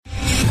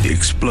the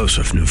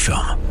explosive new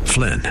film,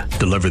 Flynn,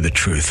 Deliver the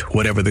Truth,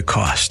 Whatever the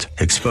Cost,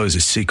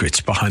 exposes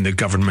secrets behind the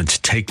government's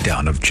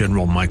takedown of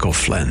General Michael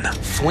Flynn.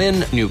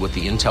 Flynn knew what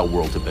the intel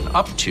world had been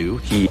up to.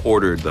 He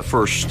ordered the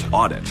first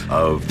audit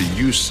of the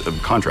use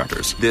of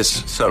contractors.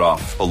 This set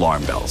off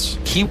alarm bells.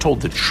 He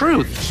told the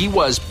truth. He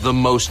was the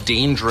most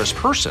dangerous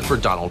person for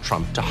Donald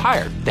Trump to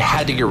hire. They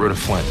had to get rid of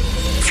Flynn.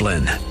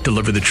 Flynn,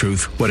 Deliver the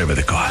Truth, Whatever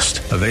the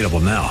Cost. Available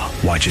now.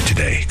 Watch it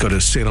today. Go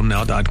to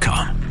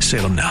salemnow.com.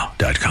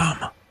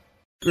 salemnow.com.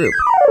 Group.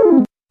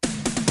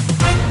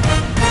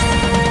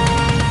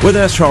 With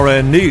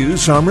SRN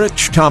News, I'm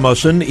Rich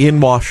Thomason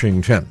in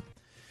Washington.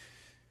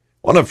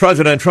 One of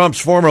President Trump's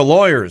former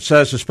lawyers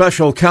says a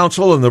special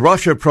counsel in the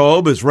Russia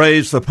probe has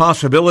raised the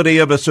possibility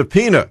of a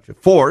subpoena to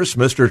force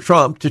Mr.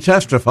 Trump to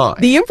testify.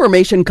 The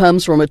information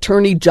comes from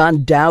attorney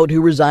John Dowd,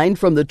 who resigned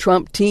from the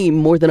Trump team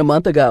more than a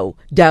month ago.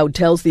 Dowd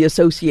tells the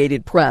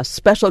Associated Press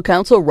special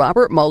counsel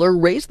Robert Mueller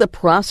raised the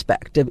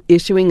prospect of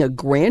issuing a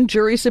grand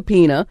jury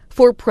subpoena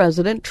for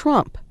President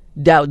Trump.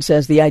 Dowd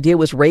says the idea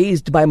was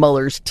raised by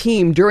Mueller's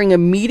team during a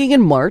meeting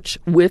in March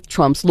with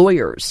Trump's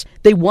lawyers.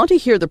 They want to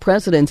hear the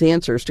president's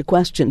answers to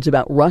questions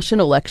about Russian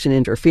election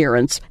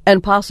interference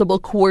and possible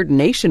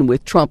coordination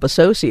with Trump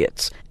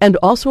associates, and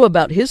also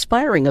about his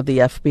firing of the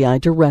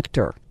FBI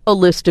director. A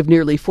list of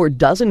nearly 4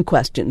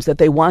 questions that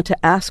they want to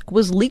ask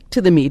was leaked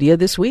to the media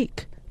this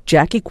week.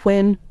 Jackie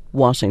Quinn,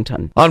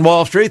 Washington. On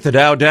Wall Street, the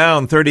Dow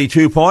down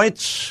 32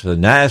 points. The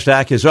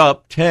NASDAQ is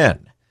up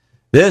 10.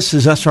 This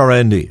is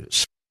SRN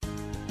News.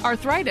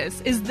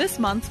 Arthritis is this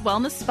month's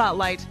Wellness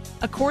Spotlight.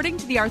 According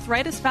to the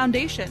Arthritis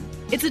Foundation,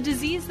 it's a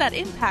disease that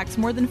impacts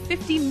more than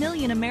 50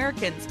 million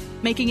Americans,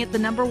 making it the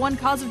 #1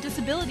 cause of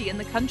disability in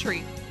the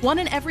country. 1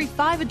 in every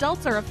 5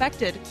 adults are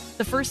affected.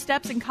 The first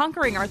steps in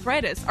conquering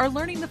arthritis are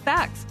learning the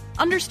facts,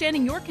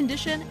 understanding your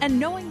condition, and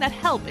knowing that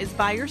help is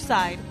by your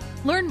side.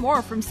 Learn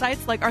more from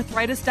sites like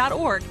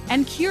arthritis.org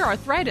and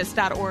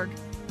curearthritis.org.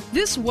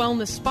 This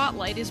Wellness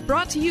Spotlight is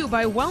brought to you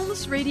by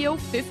Wellness Radio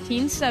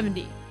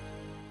 1570.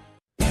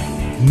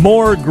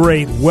 More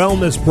great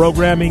wellness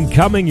programming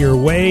coming your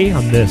way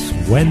on this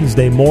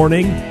Wednesday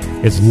morning.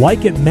 It's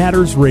Like It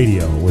Matters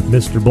Radio with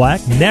Mr.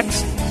 Black.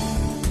 Next,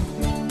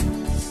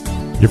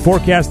 your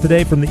forecast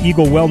today from the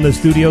Eagle Wellness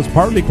Studios.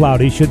 Partly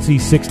cloudy, should see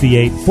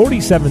 68.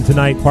 47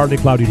 tonight, partly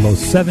cloudy, low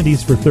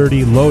 70s for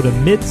 30. Low to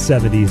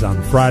mid-70s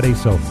on Friday.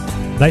 So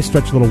nice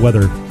stretch of little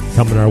weather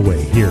coming our way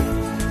here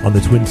on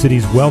the Twin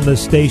Cities Wellness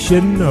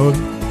Station.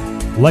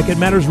 Like It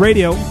Matters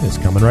Radio is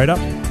coming right up.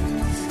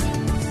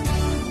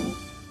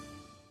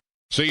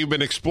 So you've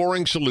been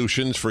exploring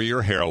solutions for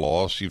your hair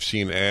loss. You've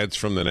seen ads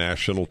from the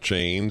national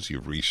chains.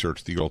 You've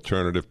researched the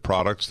alternative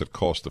products that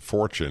cost a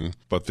fortune,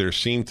 but there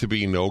seem to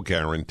be no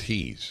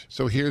guarantees.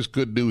 So here's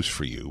good news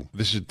for you.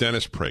 This is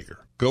Dennis Prager.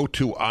 Go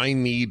to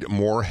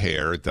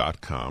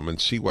INeedMoreHair.com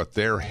and see what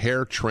their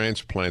hair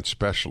transplant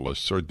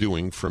specialists are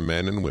doing for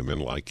men and women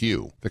like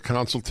you. The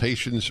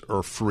consultations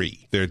are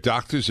free. Their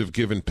doctors have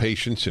given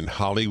patients in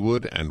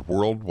Hollywood and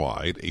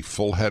worldwide a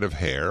full head of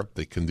hair.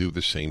 They can do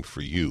the same for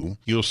you.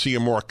 You'll see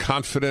a more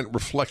confident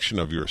reflection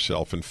of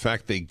yourself. In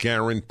fact, they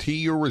guarantee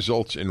your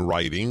results in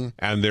writing,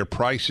 and their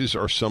prices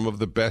are some of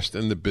the best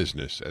in the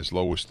business, as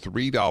low as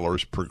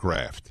 $3 per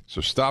graft.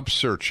 So stop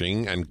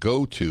searching and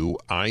go to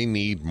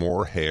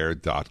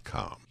INeedMoreHair.com.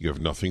 You have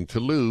nothing to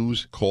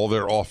lose. Call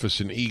their office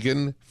in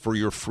Eagan for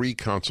your free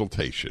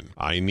consultation.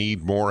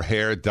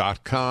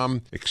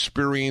 INeedMoreHair.com.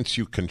 Experience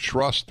you can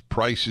trust,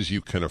 prices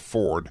you can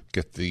afford.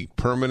 Get the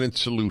permanent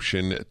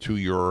solution to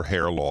your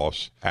hair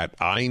loss at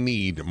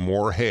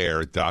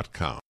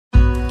INeedMoreHair.com.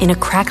 In a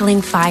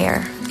crackling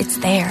fire, it's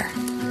there,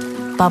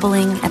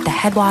 bubbling at the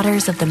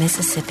headwaters of the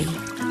Mississippi,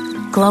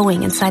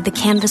 glowing inside the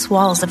canvas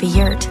walls of a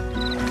yurt,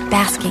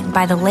 basking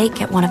by the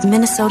lake at one of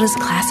Minnesota's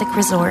classic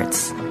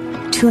resorts,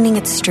 tuning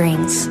its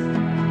strings,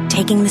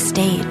 taking the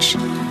stage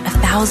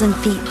 1,000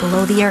 feet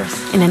below the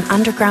earth in an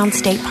underground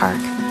state park,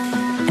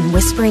 and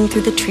whispering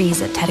through the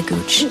trees at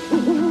Tetagooch.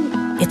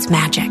 It's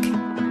magic,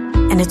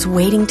 and it's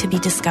waiting to be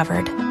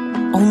discovered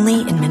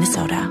only in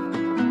Minnesota.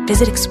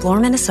 Visit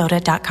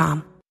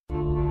exploreminnesota.com.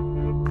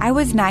 I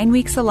was 9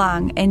 weeks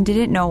along and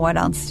didn't know what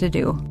else to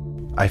do.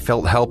 I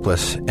felt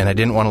helpless, and I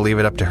didn't want to leave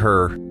it up to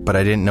her, but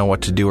I didn't know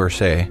what to do or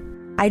say.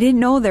 I didn't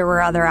know there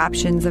were other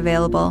options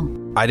available.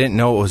 I didn't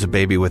know it was a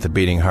baby with a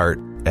beating heart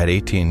at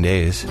 18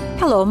 days.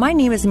 Hello, my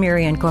name is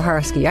Marianne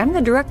Koharski. I'm the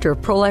director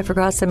of Pro-Life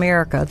Across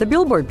America, the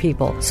Billboard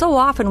people. So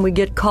often we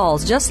get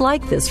calls just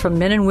like this from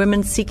men and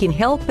women seeking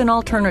help and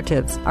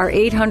alternatives. Our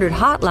 800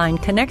 hotline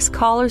connects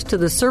callers to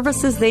the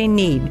services they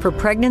need for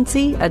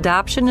pregnancy,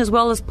 adoption, as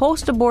well as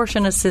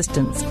post-abortion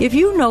assistance. If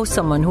you know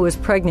someone who is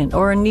pregnant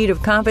or in need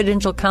of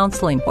confidential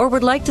counseling or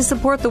would like to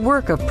support the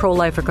work of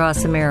Pro-Life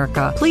Across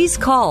America, please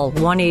call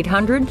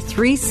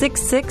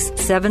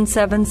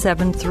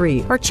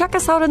 1-800-366-7773 or check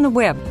us out on the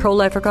web,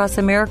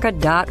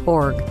 ProLifeAcrossAmerica.org.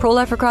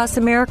 Pro-Life Across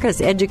America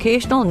is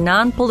educational,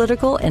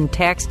 non-political, and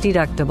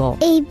tax-deductible.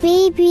 A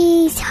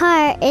baby's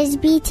heart is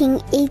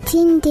beating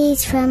 18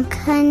 days from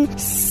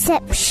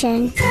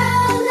conception.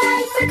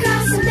 Pro-Life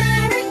Across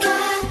America,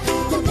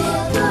 the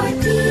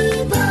Billboard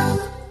people.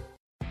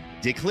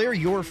 Declare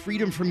your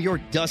freedom from your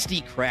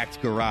dusty,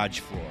 cracked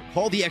garage floor.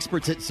 Call the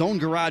experts at Zone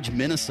Garage,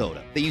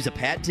 Minnesota. They use a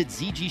patented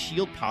ZG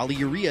Shield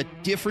polyurea,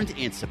 different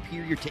and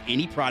superior to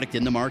any product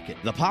in the market.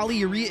 The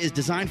polyurea is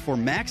designed for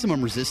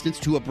maximum resistance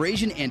to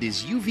abrasion and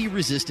is UV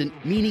resistant,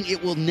 meaning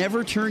it will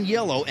never turn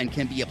yellow and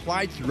can be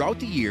applied throughout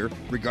the year,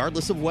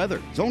 regardless of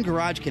weather. Zone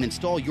Garage can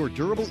install your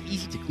durable,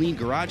 easy-to-clean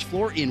garage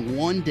floor in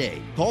one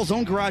day. Call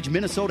Zone Garage,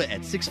 Minnesota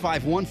at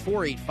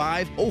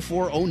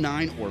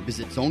 651-485-0409 or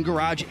visit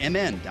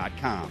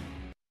ZoneGarageMN.com.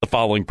 The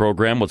following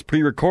program was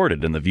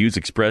pre-recorded, and the views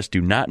expressed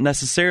do not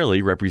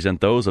necessarily represent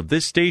those of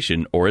this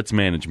station or its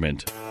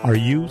management. Are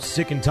you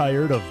sick and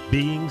tired of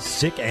being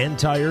sick and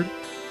tired?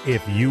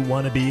 If you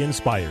want to be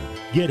inspired,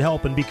 get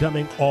help in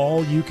becoming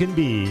all you can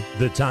be,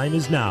 the time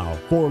is now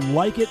for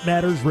Like It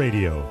Matters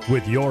Radio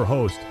with your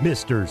host,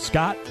 Mr.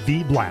 Scott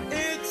V. Black.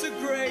 It's a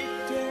great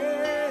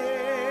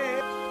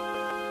day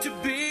to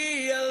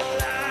be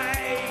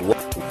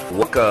alive.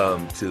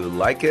 Welcome to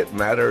Like It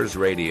Matters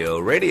Radio.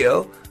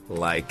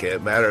 Like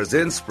It Matters,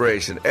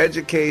 inspiration,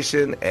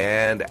 education,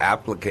 and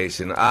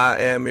application. I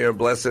am your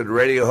blessed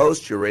radio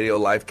host, your radio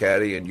life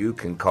caddy, and you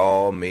can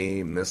call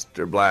me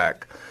Mr.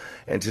 Black.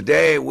 And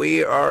today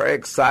we are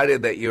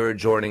excited that you're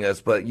joining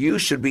us, but you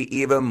should be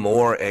even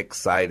more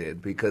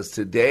excited because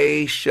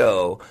today's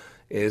show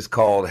is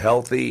called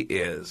Healthy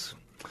Is.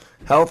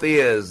 Healthy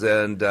Is,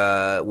 and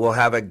we'll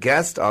have a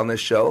guest on the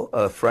show,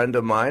 a friend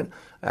of mine.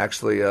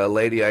 Actually, a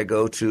lady I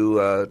go to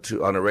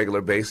on a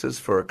regular basis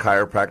for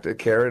chiropractic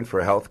care and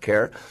for health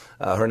care.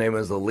 Her name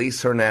is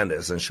Elise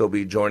Hernandez, and she'll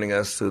be joining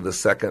us through the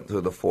second through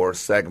the fourth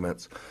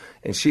segments.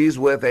 And she's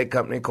with a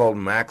company called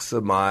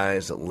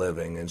Maximize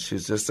Living, and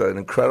she's just an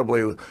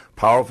incredibly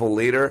powerful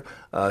leader.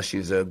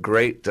 She's a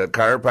great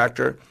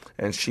chiropractor,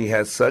 and she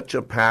has such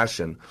a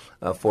passion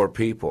for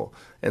people.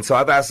 And so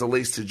I've asked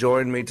Elise to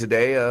join me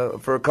today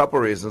for a couple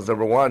reasons.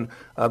 Number one,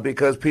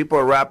 because people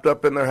are wrapped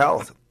up in their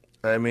health.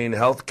 I mean,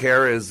 health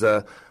care is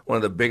one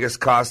of the biggest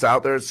costs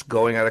out there. It's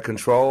going out of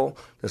control.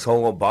 This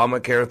whole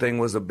Obamacare thing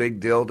was a big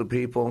deal to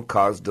people,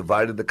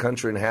 divided the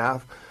country in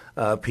half.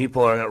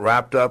 People are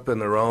wrapped up in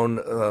their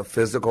own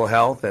physical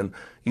health and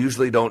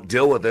usually don't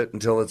deal with it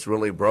until it's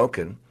really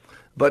broken.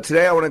 But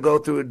today I want to go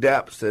through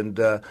depths, and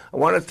I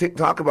want to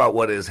talk about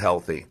what is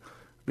healthy.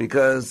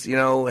 Because, you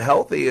know,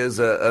 healthy is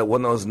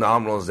one of those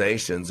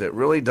nominalizations. It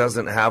really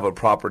doesn't have a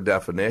proper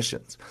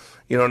definition.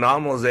 You know,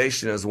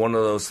 normalization is one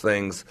of those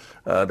things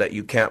that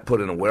you can't put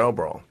in a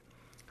wheelbarrow.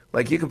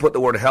 Like, you can put the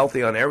word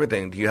healthy on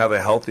everything. Do you have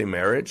a healthy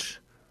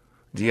marriage?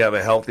 Do you have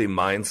a healthy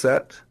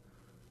mindset?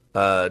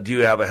 Do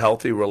you have a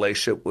healthy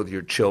relationship with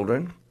your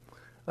children?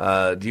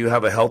 Do you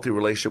have a healthy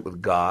relationship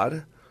with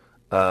God?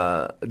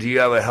 Do you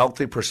have a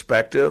healthy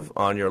perspective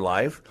on your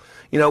life?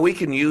 You know, we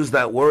can use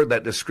that word,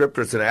 that descriptor.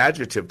 It's an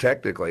adjective,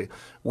 technically.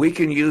 We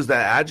can use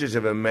that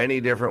adjective in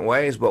many different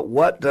ways, but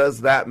what does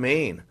that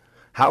mean?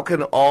 How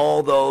can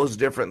all those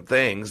different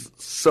things,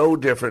 so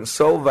different,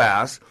 so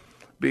vast,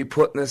 be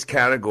put in this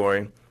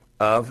category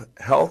of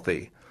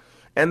healthy?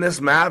 And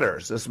this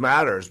matters. This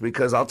matters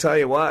because I'll tell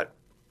you what.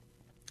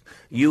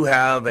 You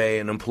have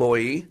an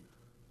employee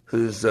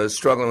who's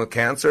struggling with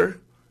cancer,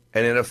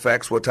 and it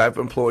affects what type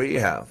of employee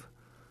you have.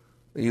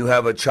 You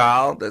have a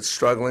child that's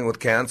struggling with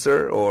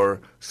cancer or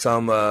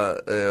some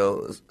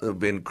have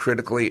been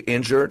critically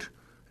injured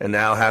and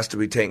now has to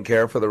be taken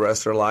care of for the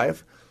rest of their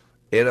life.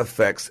 It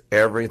affects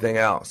everything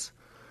else.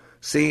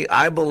 See,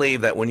 I believe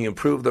that when you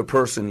improve the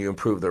person, you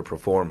improve their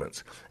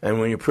performance. And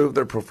when you improve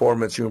their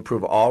performance, you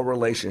improve all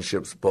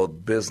relationships,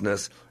 both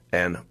business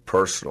and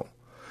personal.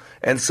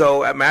 And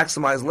so at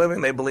Maximize Living,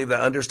 they believe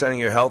that understanding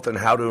your health and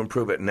how to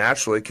improve it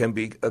naturally can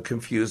be a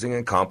confusing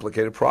and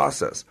complicated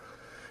process.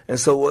 And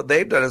so what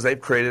they've done is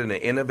they've created an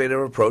innovative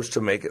approach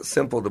to make it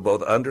simple to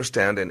both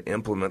understand and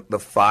implement the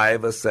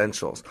 5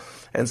 essentials.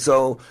 And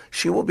so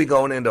she will be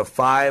going into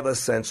 5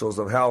 essentials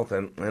of health.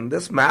 And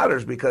this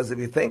matters because if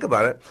you think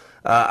about it,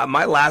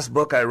 my last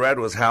book I read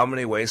was How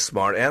Many Ways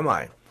Smart Am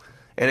I?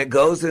 And it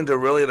goes into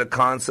really the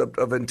concept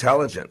of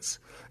intelligence.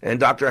 And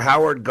Dr.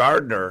 Howard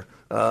Gardner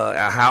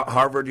at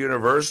Harvard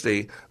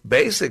University,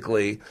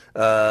 basically,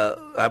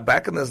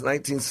 back in the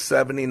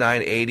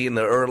 1979-80, in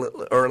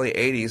the early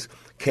 80s,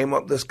 came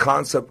up with this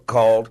concept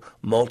called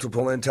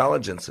multiple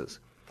intelligences.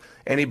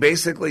 And he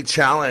basically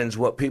challenged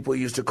what people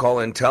used to call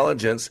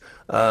intelligence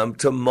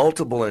to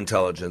multiple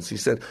intelligence. He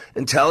said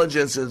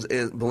intelligence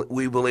is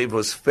we believe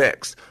was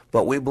fixed,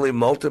 but we believe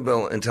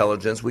multiple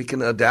intelligence, we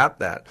can adapt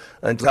that.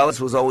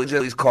 Intelligence was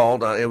always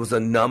called, it was a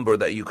number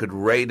that you could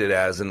rate it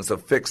as, and it's a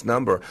fixed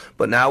number.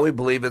 But now we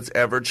believe it's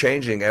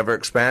ever-changing,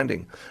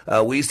 ever-expanding.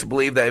 We used to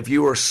believe that if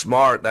you were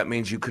smart, that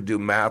means you could do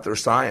math or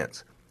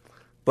science.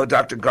 But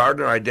Dr.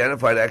 Gardner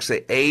identified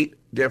actually 8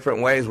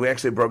 different ways. We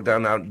actually broke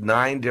down now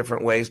 9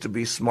 different ways to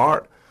be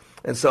smart.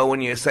 And so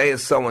when you say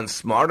is someone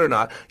smart or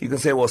not, you can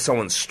say, well,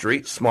 someone's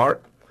street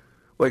smart.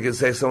 Well, you can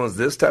say someone's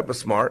this type of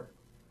smart.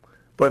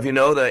 But if you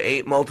know the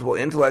 8 multiple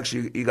intellects,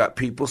 you got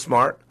people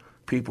smart,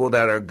 people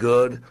that are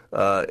good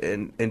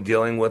in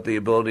dealing with the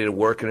ability to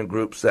work in a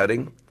group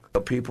setting,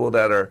 people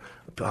that are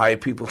high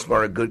people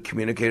smart are good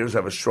communicators,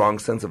 have a strong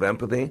sense of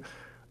empathy.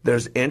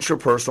 There's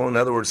intrapersonal, in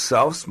other words,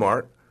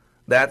 self-smart.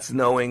 That's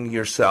knowing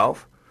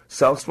yourself.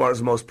 Self-smart is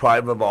the most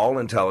private of all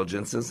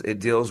intelligences. It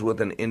deals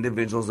with an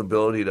individual's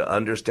ability to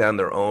understand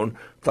their own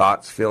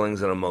thoughts,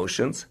 feelings, and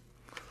emotions.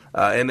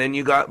 And then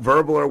you got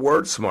verbal or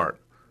word smart.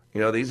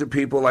 These are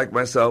people like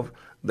myself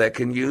that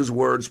can use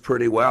words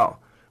pretty well.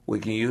 We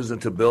can use them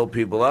to build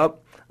people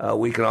up.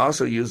 We can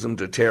also use them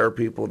to tear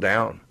people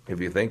down,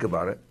 if you think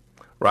about it,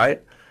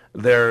 right?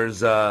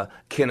 There's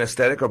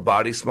kinesthetic or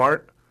body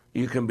smart.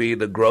 You can be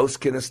the gross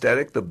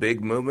kinesthetic, the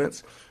big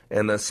movements,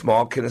 and the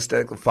small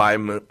kinesthetic, the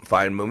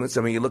fine movements.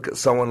 I mean, you look at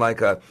someone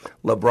like a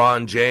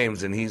LeBron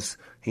James, and he's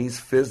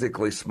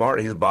physically smart.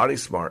 He's body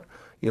smart.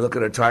 You look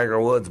at a Tiger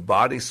Woods,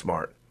 body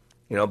smart.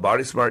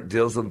 Body smart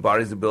deals with the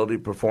body's ability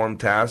to perform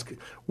tasks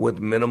with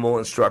minimal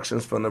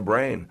instructions from the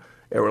brain.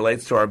 It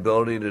relates to our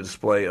ability to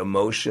display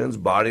emotions,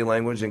 body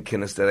language, and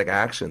kinesthetic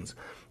actions.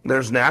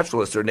 There's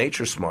naturalist or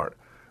nature smart.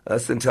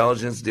 This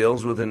intelligence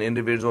deals with an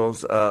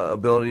individual's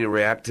ability to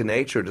react to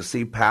nature, to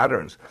see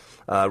patterns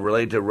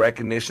related to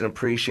recognition,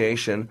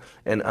 appreciation,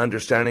 and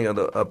understanding of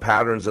the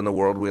patterns in the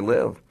world we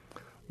live.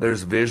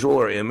 There's visual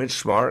or image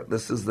smart.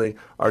 This is the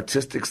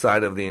artistic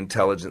side of the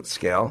intelligence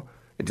scale.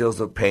 It deals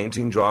with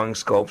painting, drawing,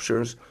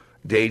 sculptures.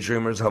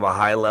 Daydreamers have a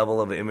high level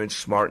of image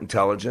smart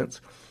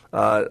intelligence.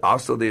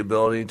 Also the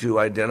ability to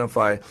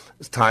identify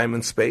time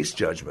and space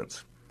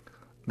judgments.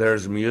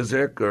 There's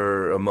music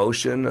or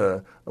emotion,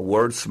 a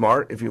word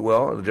smart, if you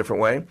will, in a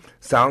different way.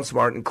 Sound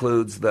smart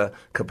includes the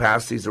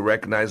capacities to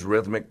recognize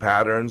rhythmic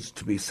patterns,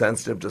 to be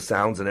sensitive to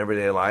sounds in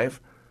everyday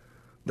life.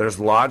 There's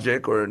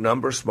logic or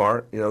number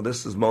smart.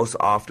 This is most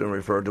often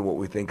referred to what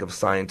we think of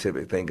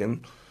scientific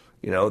thinking.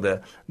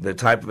 The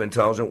type of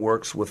intelligence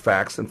works with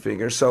facts and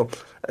figures. So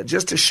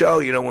just to show,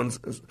 when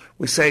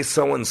we say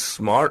someone's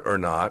smart or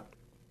not,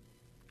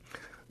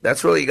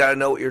 that's really, you got to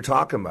know what you're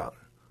talking about.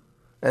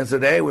 And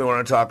today we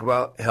want to talk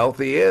about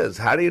healthy is.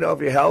 How do you know if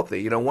you're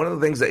healthy? One of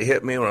the things that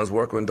hit me when I was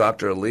working with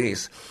Dr.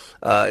 Elise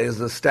is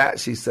the stat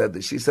she said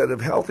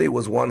if healthy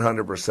was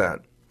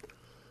 100%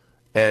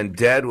 and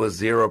dead was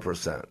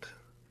 0%,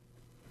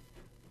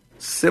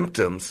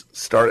 symptoms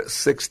start at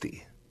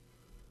 60.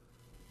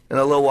 And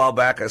a little while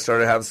back, I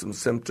started having some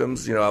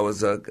symptoms.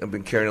 I've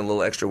been carrying a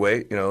little extra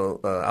weight,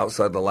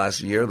 outside the last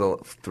year. The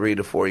 3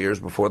 to 4 years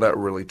before that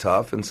were really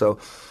tough. And so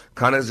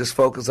kind of just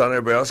focused on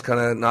everybody else, kind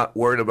of not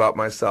worried about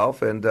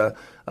myself, and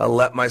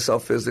let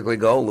myself physically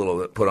go a little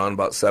bit, put on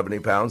about 70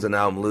 pounds, and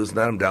now I'm losing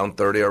that. I'm down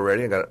 30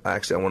 already. I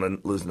want to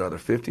lose another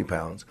 50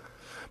 pounds.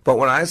 But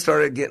when I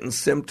started getting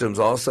symptoms,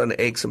 all of a sudden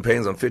aches and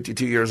pains, I'm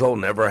 52 years old,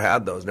 never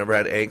had those, never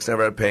had aches,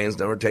 never had pains,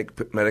 never take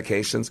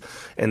medications.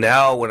 And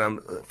now when I'm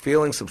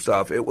feeling some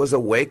stuff, it was a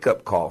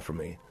wake-up call for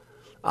me.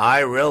 I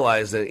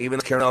realized that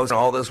even carrying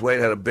all this weight,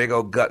 had a big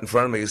old gut in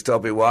front of me, used to tell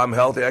people, well, I'm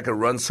healthy, I could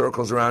run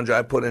circles around you,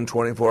 I put in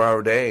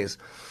 24-hour days.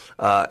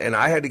 And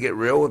I had to get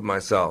real with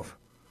myself.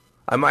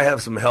 I might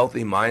have some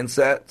healthy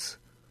mindsets.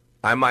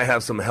 I might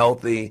have some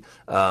healthy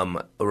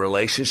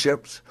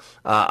relationships.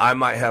 I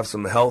might have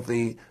some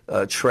healthy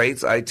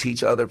traits I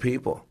teach other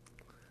people.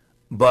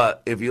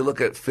 But if you look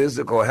at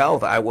physical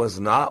health, I was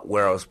not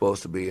where I was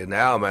supposed to be. And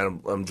now,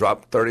 man, I'm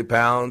dropped 30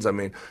 pounds.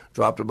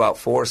 Dropped about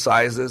 4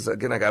 sizes.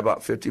 Again, I got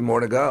about 50 more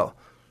to go.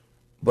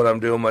 But I'm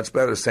doing much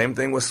better. Same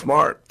thing with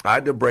smart. I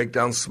had to break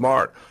down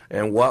smart.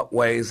 And what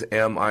ways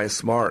am I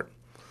smart?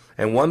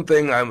 And one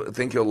thing I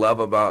think you'll love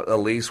about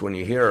Elise when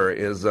you hear her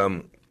is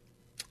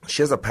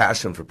she has a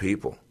passion for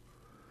people.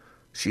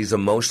 She's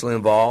emotionally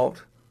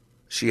involved.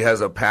 She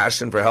has a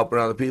passion for helping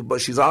other people, but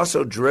she's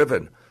also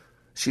driven.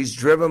 She's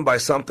driven by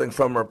something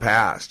from her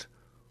past.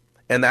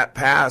 And that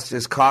past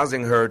is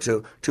causing her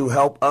to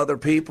help other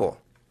people,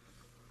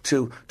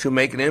 to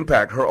make an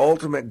impact. Her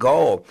ultimate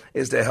goal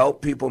is to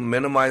help people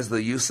minimize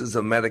the uses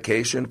of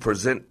medication,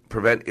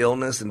 prevent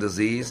illness and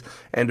disease,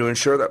 and to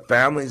ensure that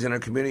families in her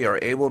community are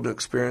able to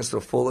experience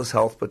the fullest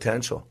health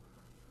potential.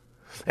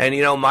 And,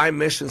 my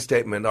mission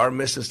statement, our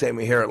mission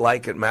statement here at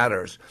Like It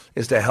Matters,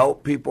 is to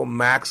help people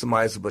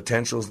maximize the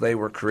potentials they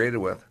were created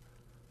with.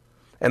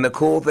 And the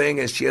cool thing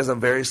is she has a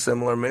very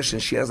similar mission.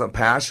 She has a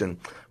passion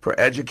for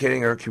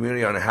educating her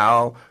community on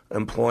how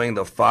employing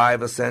the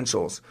 5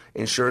 essentials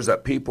ensures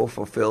that people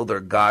fulfill their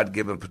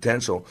God-given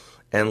potential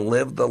and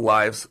live the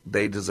lives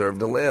they deserve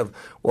to live.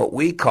 What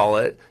we call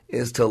it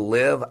is to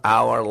live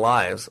our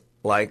lives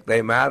like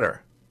they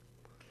matter.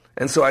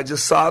 And so I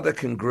just saw the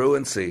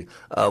congruency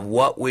of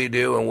what we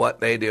do and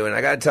what they do. And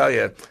I got to tell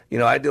you,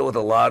 I deal with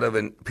a lot of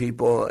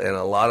people and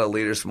a lot of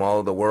leaders from all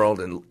over the world,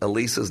 and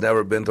Elise has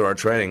never been through our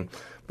training.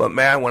 But,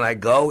 man, when I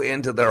go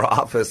into their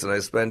office and I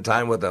spend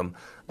time with them,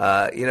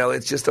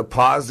 it's just a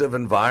positive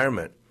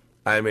environment.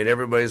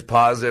 Everybody's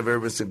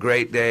positive. It's a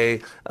great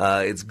day.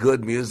 It's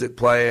good music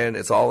playing.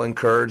 It's all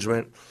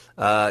encouragement.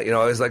 I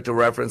always like to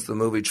reference the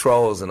movie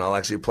Trolls, and I'll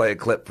actually play a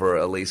clip for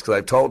Elise because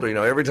I've told her,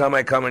 every time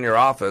I come in your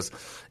office,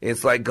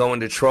 it's like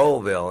going to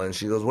Trollville. And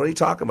she goes, what are you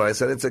talking about? I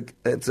said,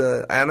 it's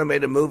an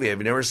animated movie. Have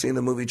you never seen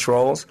the movie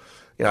Trolls?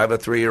 I have a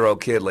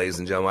 3-year-old kid, ladies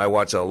and gentlemen. I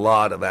watch a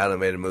lot of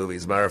animated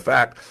movies. Matter of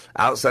fact,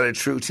 outside of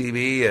True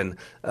TV and,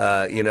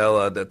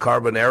 the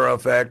Carbonara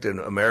Effect and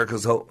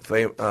America's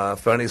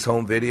Funniest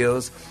Home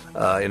Videos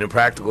and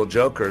Impractical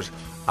Jokers,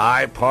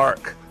 I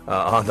park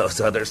on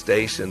those other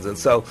stations. And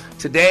so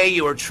today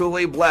you are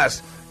truly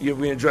blessed. You're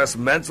being addressed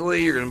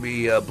mentally, you're going to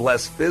be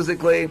blessed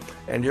physically,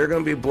 and you're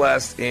going to be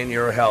blessed in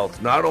your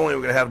health. Not only are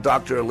we going to have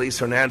Dr. Elise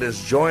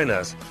Hernandez join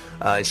us,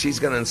 she's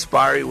going to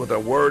inspire you with her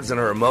words and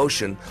her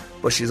emotion,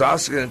 but she's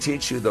also going to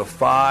teach you the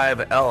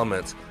 5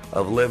 elements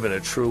of living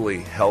a truly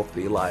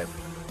healthy life.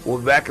 We'll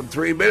be back in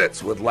 3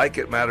 minutes with Like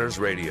It Matters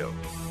Radio.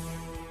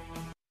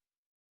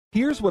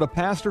 Here's what a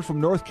pastor from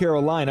North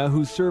Carolina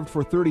who served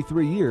for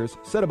 33 years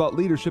said about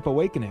Leadership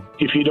Awakening.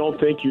 If you don't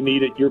think you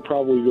need it, you're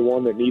probably the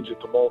one that needs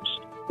it the most.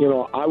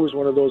 I was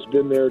one of those,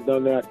 been there,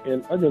 done that,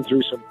 and I've been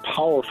through some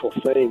powerful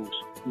things.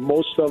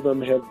 Most of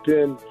them have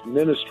been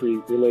ministry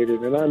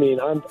related. And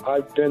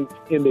I've been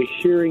in the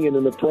hearing and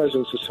in the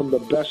presence of some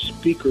of the best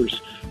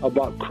speakers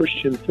about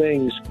Christian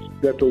things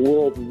that the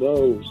world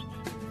knows.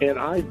 And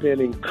I've been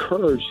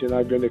encouraged and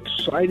I've been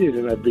excited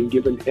and I've been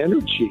given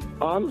energy.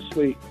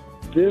 Honestly,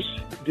 this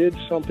did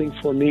something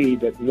for me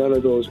that none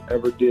of those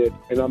ever did,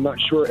 and I'm not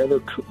sure ever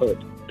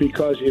could,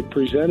 because it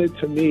presented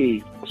to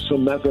me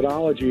some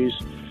methodologies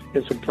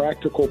and some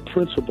practical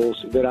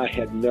principles that I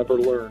had never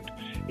learned,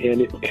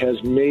 and it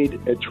has made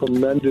a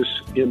tremendous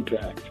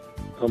impact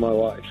on my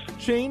life.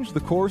 Change the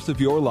course of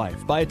your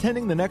life by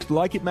attending the next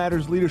Like It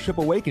Matters Leadership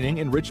Awakening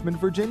in Richmond,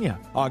 Virginia,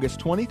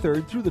 August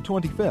 23rd through the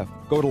 25th.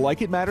 Go to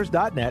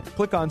likeitmatters.net,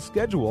 click on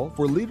Schedule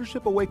for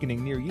Leadership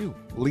Awakening near you.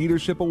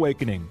 Leadership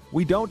Awakening.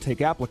 We don't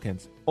take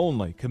applicants,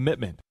 only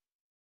commitment.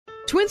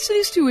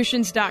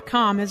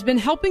 TwinCitiesTuitions.com has been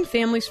helping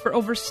families for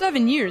over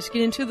 7 years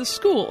get into the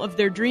school of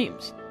their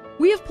dreams.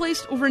 We have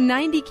placed over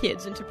 90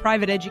 kids into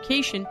private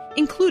education,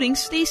 including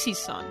Stacy's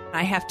son.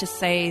 I have to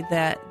say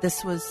that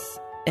this was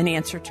an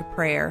answer to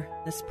prayer.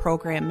 This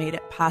program made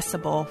it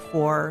possible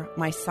for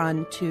my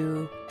son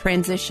to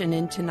transition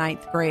into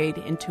 9th grade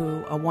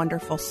into a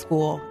wonderful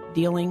school.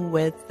 Dealing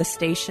with the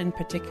station,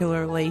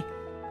 particularly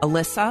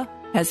Alyssa,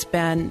 has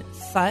been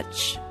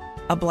such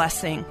a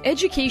blessing.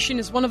 Education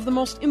is one of the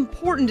most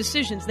important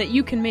decisions that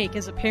you can make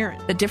as a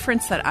parent. The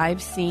difference that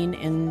I've seen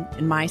in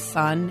my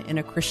son in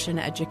a Christian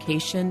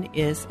education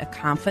is a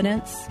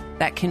confidence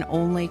that can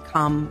only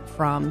come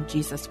from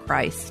Jesus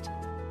Christ.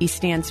 He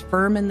stands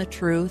firm in the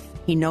truth.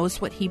 He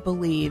knows what he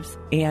believes,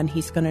 and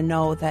he's going to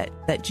know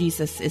that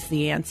Jesus is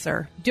the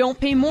answer. Don't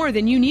pay more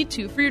than you need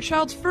to for your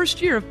child's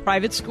first year of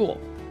private school.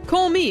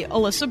 Call me,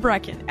 Alyssa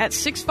Brecken, at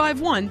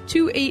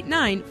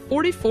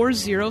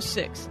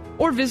 651-289-4406,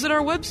 or visit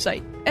our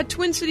website at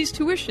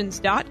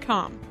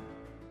TwinCitiesTuitions.com.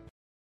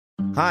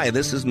 Hi,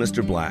 this is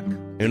Mr. Black.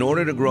 In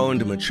order to grow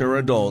into mature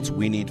adults,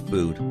 we need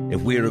food.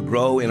 If we are to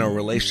grow in our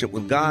relationship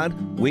with God,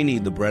 we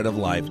need the bread of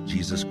life,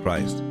 Jesus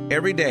Christ.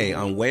 Every day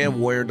on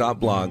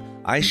wayofwarrior.blog,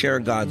 I share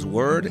God's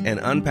Word and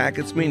unpack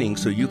its meaning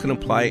so you can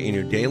apply it in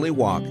your daily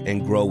walk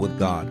and grow with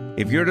God.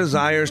 If your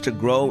desire is to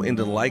grow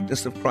into the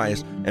likeness of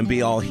Christ and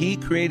be all He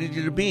created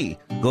you to be,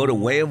 go to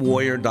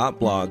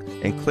wayofwarrior.blog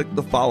and click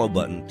the follow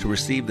button to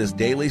receive this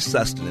daily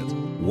sustenance.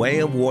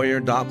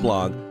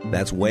 wayofwarrior.blog,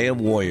 that's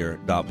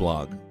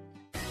wayofwarrior.blog.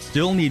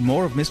 Still need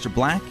more of Mr.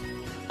 Black?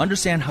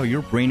 Understand how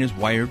your brain is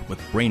wired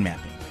with brain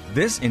mapping.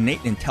 This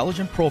innate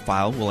intelligent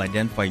profile will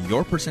identify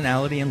your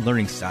personality and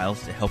learning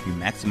styles to help you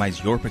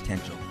maximize your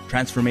potential.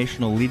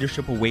 Transformational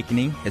Leadership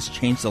Awakening has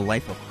changed the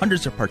life of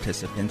hundreds of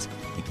participants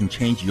and can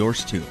change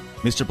yours too.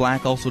 Mr.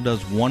 Black also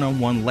does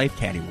one-on-one life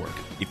caddy work.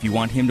 If you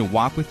want him to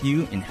walk with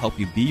you and help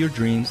you be your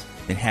dreams,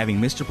 then having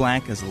Mr.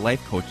 Black as a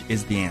life coach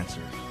is the answer.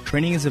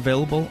 Training is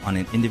available on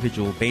an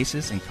individual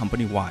basis and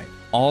company-wide,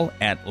 all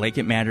at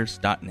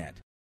likeitmatters.net.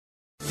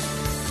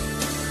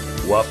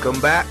 Welcome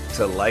back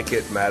to Like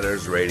It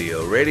Matters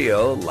Radio.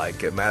 Radio,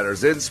 like it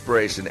matters,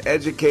 inspiration,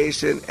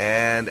 education,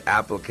 and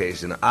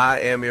application.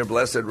 I am your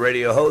blessed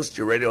radio host,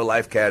 your radio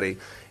life caddy,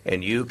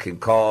 and you can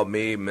call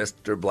me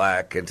Mr.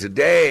 Black. And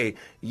today,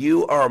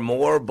 you are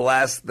more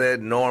blessed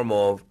than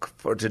normal.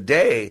 For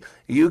today,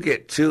 you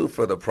get 2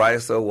 for the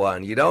price of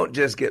 1. You don't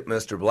just get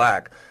Mr.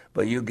 Black,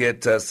 but you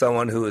get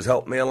someone who has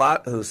helped me a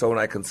lot, who's someone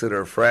I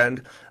consider a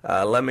friend.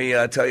 Let me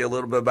tell you a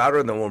little bit about her,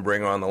 and then we'll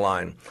bring her on the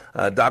line.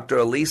 Dr.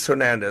 Elise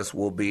Hernandez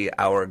will be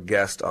our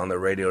guest on the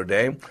radio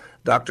today.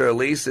 Dr.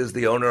 Elise is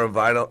the owner of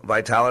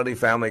Vitality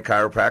Family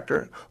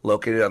Chiropractor,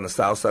 located on the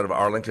south side of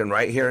Arlington,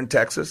 right here in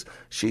Texas.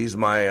 She's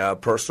my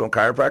personal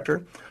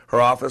chiropractor. Her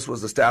office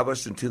was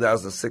established in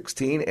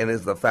 2016 and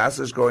is the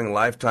fastest-growing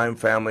lifetime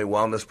family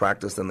wellness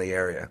practice in the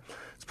area.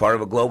 It's part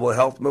of a global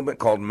health movement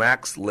called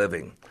Max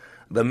Living.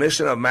 The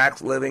mission of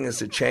Max Living is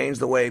to change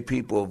the way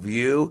people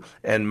view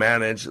and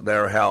manage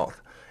their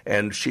health.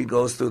 And she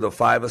goes through the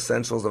 5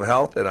 essentials of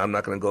health, and I'm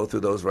not going to go through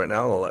those right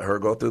now. I'll let her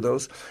go through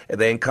those. And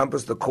they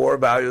encompass the core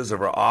values of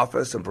her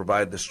office and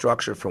provide the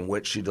structure from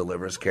which she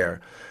delivers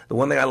care. The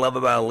one thing I love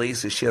about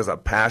Elise is she has a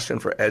passion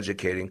for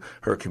educating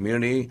her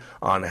community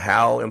on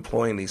how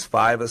employing these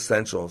 5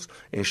 essentials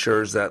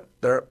ensures that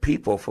their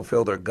people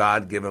fulfill their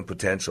God-given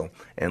potential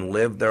and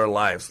live their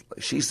lives.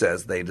 She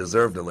says they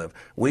deserve to live.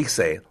 We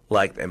say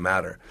like they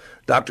matter.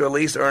 Dr.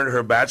 Elise earned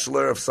her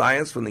Bachelor of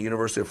Science from the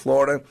University of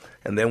Florida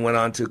and then went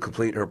on to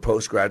complete her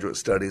postgraduate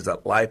studies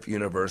at Life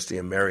University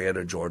in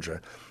Marietta,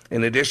 Georgia.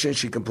 In addition,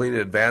 she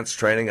completed advanced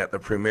training at the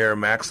premier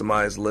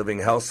Maximize Living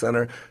Health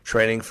Center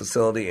training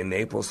facility in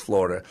Naples,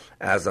 Florida,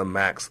 as a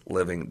Max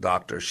Living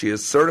doctor. She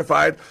is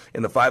certified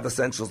in the 5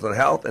 essentials of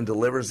health and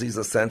delivers these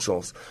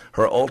essentials.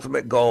 Her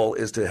ultimate goal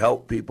is to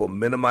help people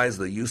minimize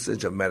the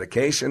usage of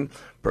medication,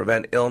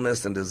 prevent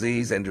illness and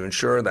disease, and to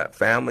ensure that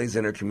families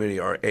in her community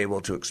are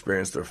able to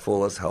experience their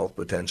fullest health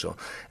potential.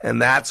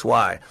 And that's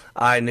why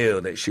I knew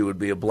that she would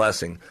be a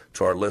blessing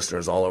to our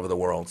listeners all over the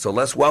world. So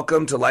let's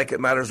welcome to Like It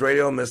Matters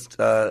Radio,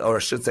 or I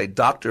should say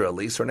Dr.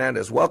 Elise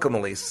Hernandez. Welcome,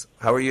 Elise.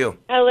 How are you?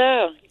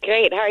 Hello.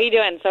 Great. How are you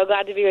doing? So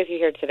glad to be with you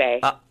here today.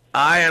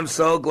 I am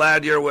so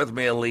glad you're with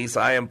me, Elise.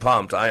 I am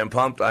pumped.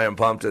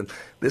 And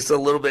this is a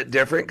little bit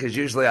different because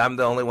usually I'm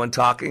the only one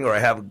talking, or I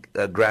have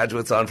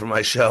graduates on for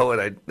my show,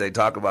 and they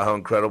talk about how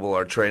incredible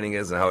our training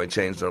is and how it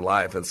changed their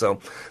life. And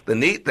so the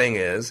neat thing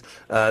is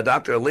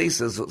Dr.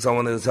 Elise is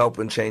someone who's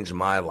helping change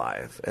my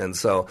life. And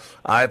so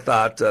I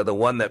thought the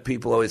one that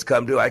people always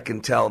come to, I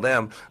can tell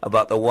them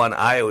about the one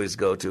I always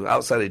go to.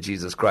 Outside of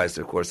Jesus Christ,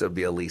 of course, it would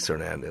be Elise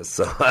Hernandez.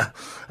 So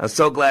I'm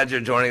so glad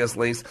you're joining us,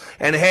 Elise.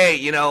 And hey,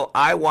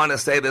 I want to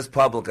say this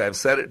publicly. I've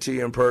said it to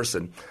you in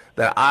person,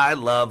 that I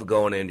love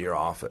going into your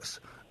office.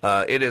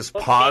 It is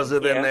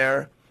positive in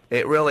there.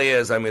 It really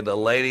is. I mean, the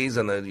ladies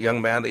and the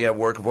young man that you have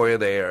working for you,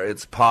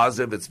 it's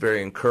positive. It's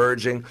very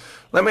encouraging.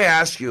 Let me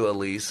ask you,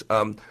 Elise,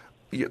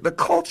 the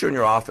culture in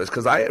your office,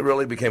 because I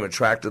really became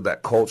attracted to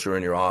that culture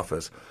in your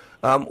office.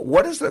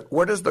 Where does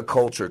the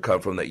culture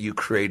come from that you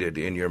created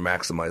in your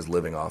Maximize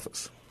Living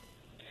office?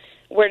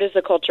 Where does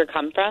the culture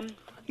come from?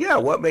 Yeah,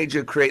 what made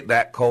you create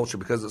that culture?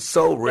 Because it's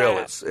so real.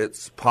 Yeah.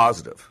 It's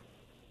positive.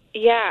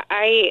 Yeah,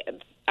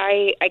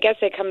 I guess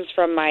it comes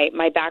from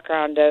my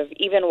background of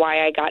even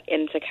why I got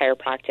into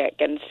chiropractic.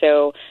 And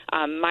so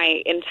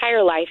my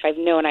entire life I've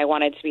known I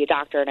wanted to be a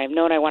doctor, and I've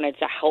known I wanted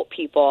to help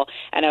people.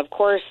 And, of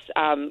course,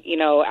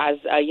 as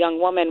a young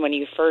woman, when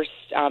you first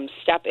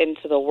step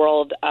into the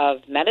world of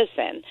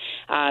medicine,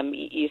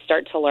 you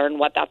start to learn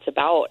what that's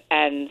about.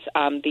 And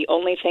the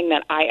only thing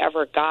that I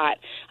ever got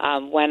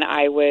when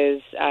I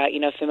was,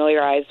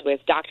 familiarized with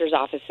doctors'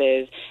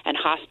 offices and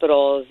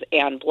hospitals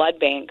and blood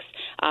banks,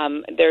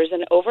 there's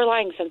an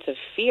overlying sense of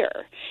fear,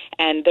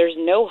 and there's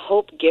no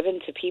hope given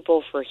to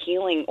people for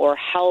healing or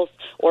health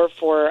or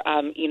for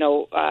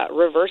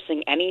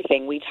reversing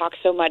anything. We talk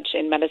so much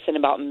in medicine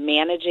about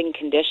managing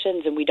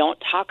conditions, and we don't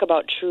talk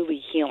about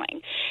truly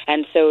healing.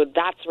 And so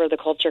that's where the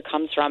culture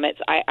comes from.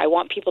 I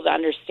want people to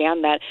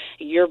understand that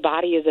your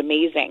body is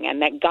amazing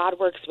and that God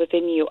works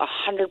within you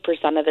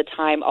 100% of the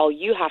time. All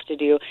you have to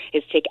do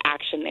is take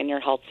action in your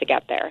health to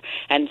get there.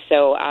 And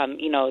so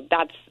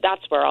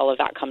that's where all of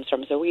that comes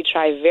from. So we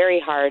try very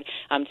hard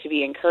to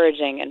be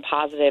encouraging and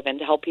positive and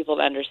to help people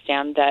to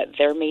understand that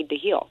they're made to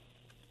heal.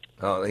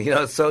 Oh,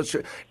 it's so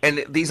true.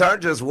 And these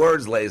aren't just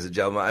words, ladies and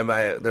gentlemen.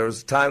 There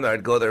was a time that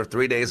I'd go there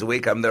 3 days a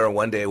week. I'm there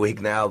 1 day a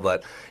week now,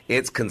 but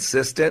it's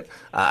consistent.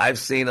 I've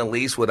seen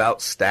Elise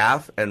without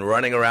staff and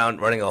running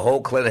around, running a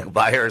whole clinic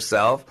by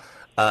herself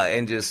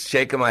and just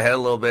shaking my head a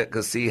little bit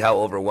to see how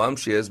overwhelmed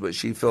she is, but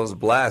she feels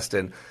blessed.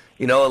 And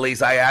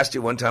Elise, I asked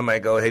you one time, I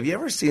go, have you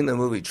ever seen the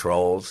movie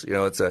Trolls?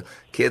 It's a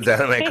kids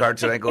anime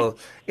cartoon. I go,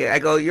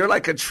 you're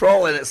like a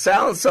troll, and it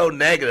sounds so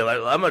negative.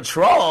 I'm a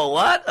troll.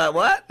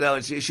 What? No,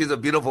 she's a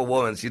beautiful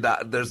woman.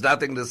 There's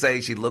nothing to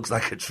say she looks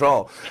like a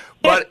troll.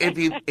 But if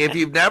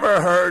you've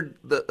never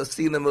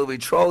seen the movie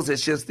Trolls,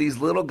 it's just these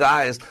little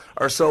guys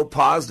are so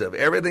positive.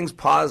 Everything's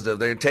positive.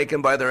 They're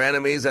taken by their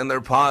enemies, and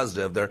they're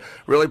positive. They're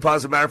really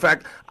positive. Matter of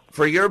fact,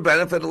 for your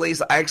benefit,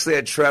 Elise, I actually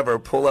had Trevor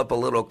pull up a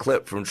little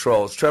clip from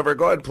Trolls. Trevor,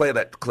 go ahead and play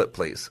that clip,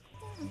 please.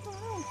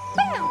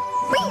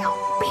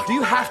 Do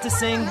you have to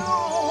sing?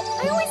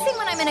 I always sing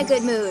when I'm in a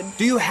good mood.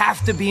 Do you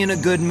have to be in a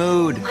good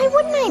mood? Why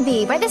wouldn't I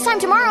be? By this time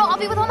tomorrow, I'll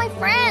be with all my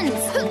friends.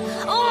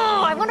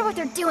 Oh, I wonder what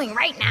they're doing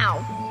right now.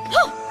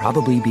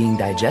 Probably being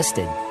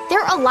digested.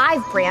 They're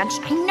alive, Branch.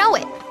 I know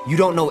it. You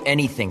don't know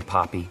anything,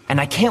 Poppy. And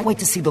I can't wait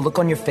to see the look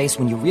on your face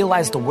when you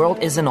realize the world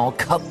isn't all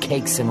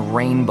cupcakes and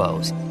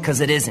rainbows.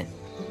 Because it isn't.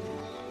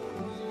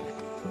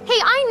 Hey,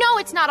 I know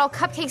it's not all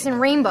cupcakes and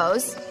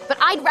rainbows, but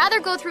I'd rather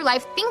go through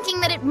life thinking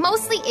that it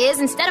mostly is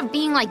instead of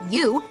being like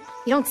you.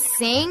 You don't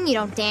sing, you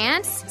don't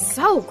dance.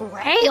 So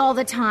gray all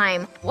the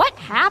time. What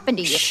happened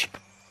to you? Shh.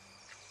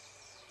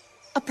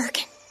 A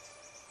Birkin.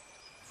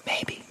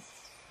 Maybe.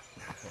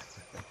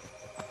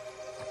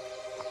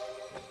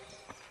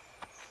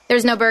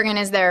 There's no Birkin,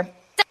 is there?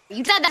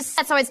 You said that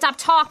so I'd stop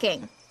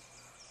talking.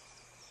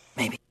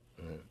 Maybe.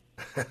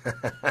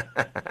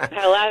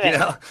 I love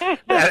it.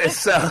 And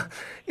so,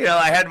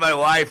 I had my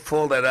wife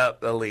pull that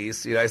up,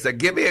 Elise. I said,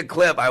 give me a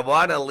clip. I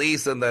want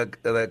Elise in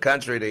the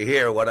country to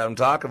hear what I'm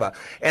talking about.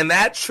 And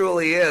that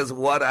truly is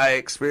what I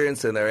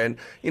experienced in there. And,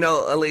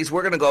 Elise,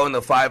 we're going to go in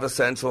the 5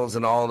 essentials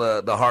and all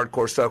the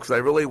hardcore stuff because I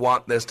really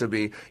want this to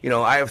be,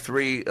 I have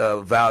 3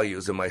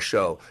 values in my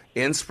show: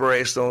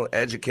 inspirational,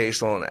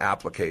 educational, and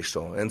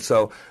applicational. And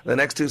so the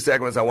next 2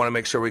 segments, I want to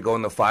make sure we go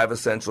in the 5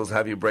 essentials,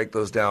 have you break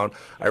those down.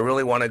 I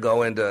really want to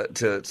go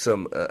into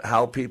some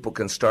how people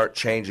can start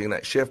changing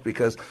that shift,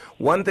 because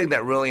one thing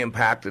that really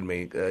impacted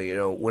me,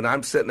 when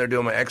I'm sitting there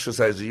doing my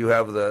exercises, you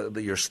have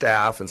your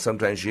staff, and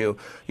sometimes you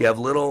have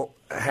little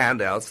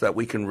handouts that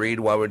we can read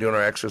while we're doing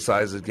our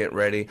exercises, getting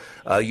ready.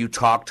 You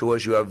talk to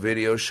us, you have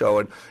videos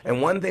showing.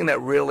 And one thing that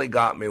really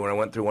got me when I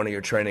went through one of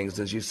your trainings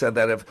is you said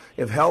that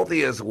if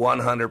healthy is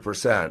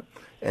 100%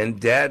 and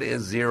dead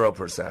is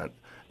 0%,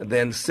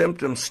 then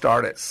symptoms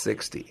start at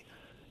 60.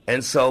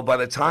 And so by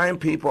the time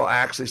people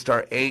actually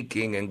start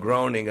aching and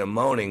groaning and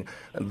moaning,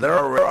 they're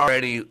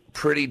already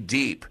pretty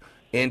deep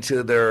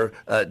into their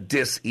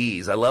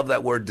dis-ease. I love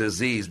that word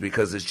disease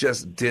because it's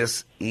just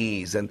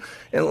dis-ease. And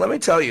let me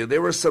tell you,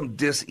 there was some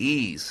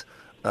dis-ease,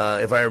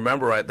 if I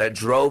remember right, that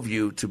drove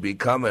you to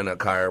becoming a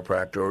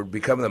chiropractor or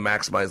becoming the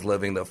Maximized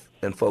Living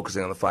and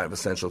focusing on the 5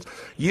 essentials.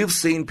 You've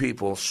seen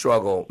people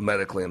struggle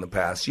medically in the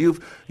past.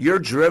 You're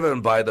driven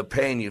by the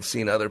pain you've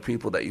seen other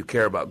people that you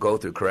care about go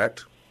through,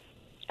 correct?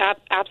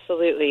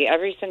 Absolutely,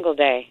 every single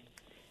day.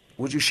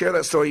 Would you share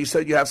that story? You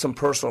said you have some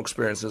personal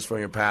experiences from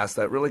your past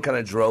that really kind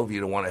of drove you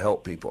to want to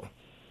help people.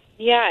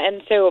 Yeah,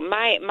 and so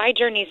my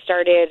journey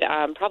started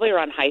probably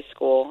around high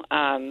school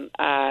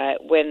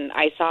when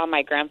I saw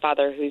my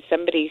grandfather, who's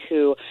somebody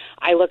who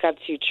I look up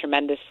to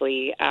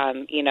tremendously,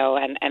 and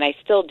I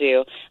still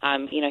do.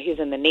 He was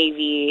in the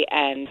Navy,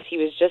 and he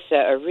was just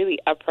a really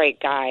upright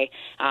guy,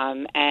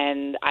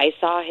 and I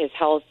saw his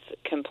health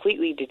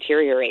completely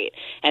deteriorate.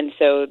 And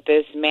so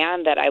this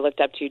man that I looked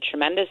up to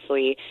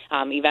tremendously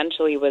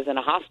eventually was in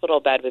a hospital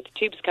bed with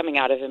tubes coming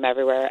out of him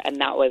everywhere, and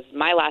that was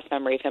my last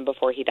memory of him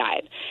before he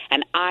died.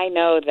 And I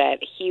know that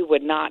he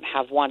would not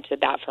have wanted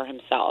that for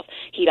himself.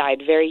 He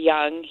died very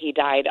young. He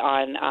died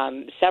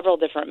on several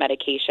different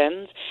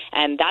medications,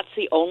 and that's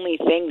the only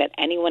thing that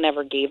anyone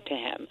ever gave to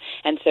him.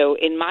 And so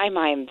in my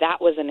mind, that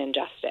was an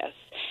injustice.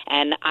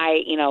 And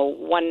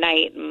one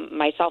night,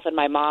 myself and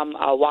my mom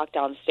walked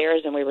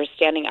downstairs, and we were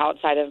standing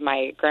outside of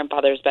my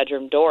grandfather's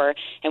bedroom door,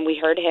 and we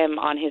heard him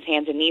on his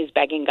hands and knees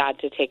begging God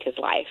to take his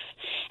life.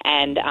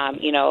 And,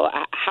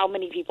 how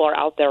many people are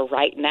out there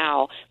right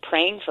now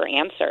praying for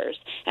answers?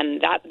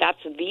 And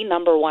that's the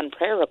number one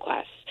prayer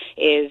request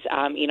is,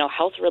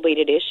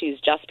 health-related issues,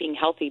 just being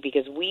healthy,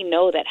 because we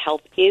know that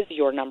health is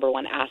your number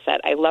one asset.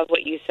 I love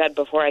what you said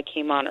before I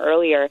came on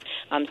earlier,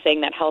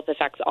 saying that health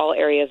affects all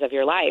areas of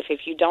your life.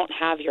 If you don't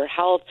have your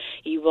health,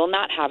 you will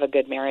not have a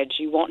good marriage.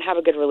 You won't have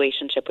a good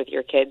relationship with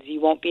your kids. You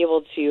won't be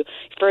able to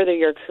further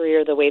your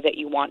career the way that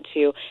you want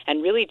to,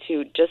 and really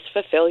to just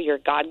fulfill your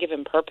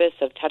God-given purpose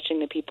of touching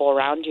the people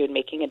around you and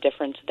making a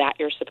difference that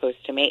you're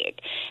supposed to make.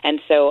 And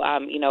so,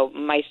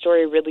 my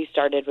story really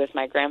started with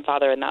my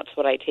grandfather, and that's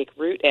what I take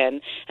root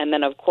in. And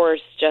then, of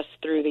course, just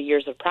through the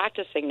years of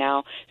practicing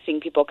now, seeing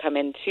people come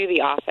into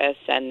the office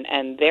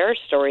and their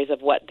stories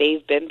of what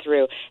they've been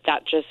through,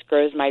 that just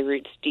grows my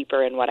roots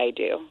deeper in what I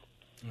do.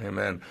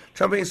 Amen.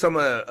 Tell me some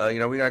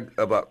we got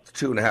about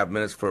 2.5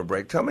 minutes for a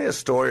break. Tell me a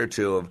story or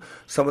two of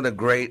some of the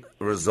great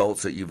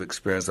results that you've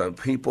experienced on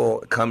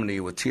people coming to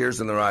you with tears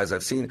in their eyes.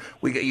 I've seen,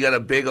 you got a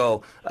big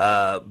old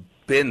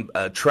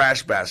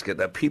trash basket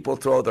that people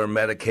throw their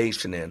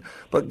medication in.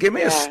 But give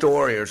me a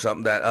story or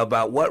something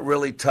about what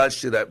really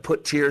touched you, that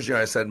put tears in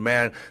your eyes, said,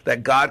 man,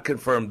 that God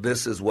confirmed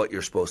this is what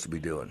you're supposed to be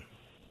doing.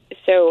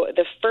 So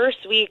the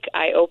first week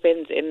I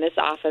opened in this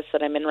office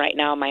that I'm in right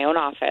now, my own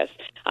office,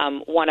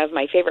 one of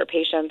my favorite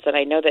patients, and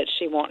I know that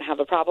she won't have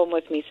a problem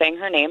with me saying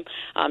her name,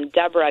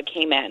 Deborah,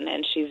 came in,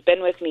 and she's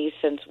been with me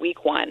since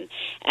week 1.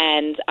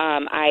 And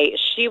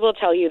she will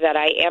tell you that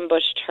I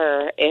ambushed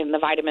her in the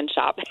vitamin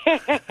shop.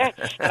 And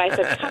I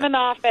said, come in the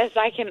office,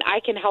 I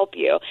can help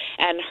you.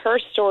 And her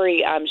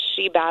story,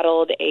 she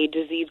battled a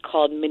disease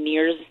called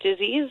Meniere's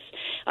disease,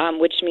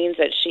 which means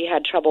that she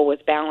had trouble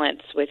with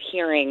balance, with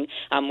hearing,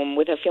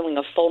 with a feeling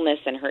of fullness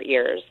in her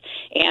ears.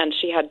 And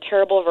she had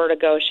terrible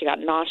vertigo. She got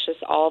nauseous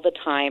all the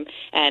time.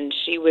 And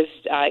she was,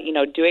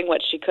 doing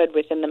what she could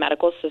within the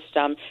medical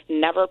system,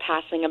 never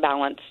passing a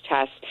balance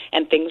test.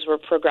 And things were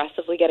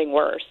progressively getting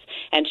worse.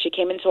 And she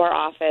came into our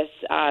office,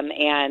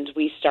 and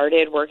we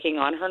started working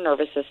on her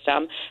nervous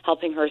system,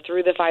 helping her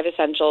through the 5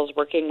 essentials,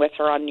 working with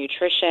her on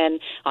nutrition,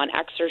 on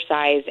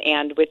exercise.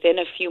 And within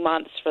a few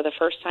months, for the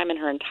first time in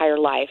her entire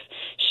life,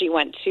 she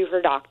went to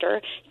her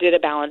doctor, did a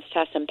balance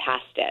test, and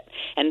passed it.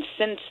 And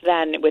since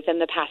then, within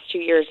the past 2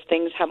 years,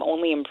 things have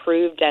only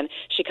improved, and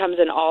she comes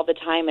in all the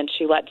time, and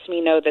she lets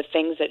me know the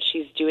things that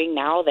she's doing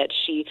now that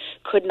she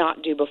could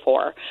not do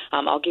before.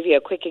 I'll give you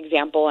a quick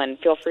example, and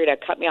feel free to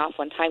cut me off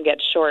when time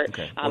gets short.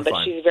 Okay,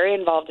 but she's very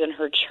involved in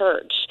her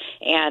church,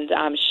 and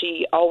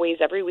she always,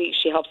 every week,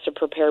 she helps to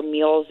prepare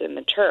meals in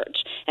the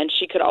church, and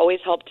she could always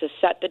help to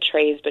set the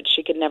trays, but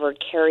she could never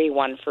carry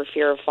one for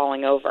fear of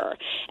falling over.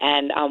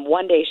 And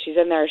one day she's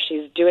in there,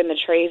 she's doing the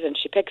trays, and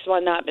she picks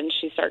one up, and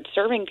she starts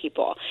serving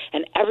people,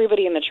 and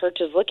everybody in the church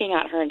is looking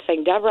at her and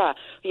saying, Deborah,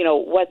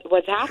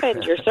 what's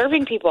happened? You're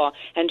serving people.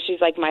 And she's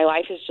like, my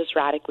life has just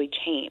radically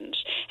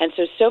changed. And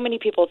so many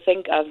people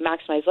think of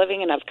Maximize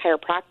Living and of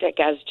chiropractic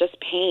as just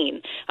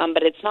pain,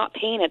 but it's not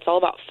pain. It's all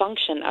about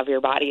function of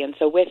your body. And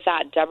so with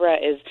that, Deborah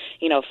is,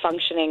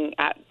 functioning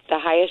at the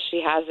highest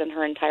she has in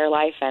her entire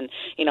life, and,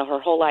 her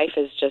whole life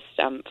is just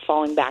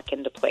falling back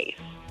into place.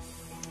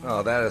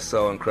 Oh, that is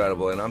so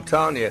incredible. And I'm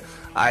telling you,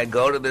 I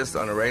go to this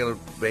on a regular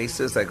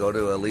basis. I go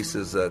to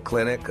Elise's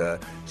clinic.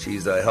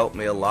 She's helped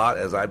me a lot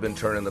as I've been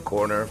turning the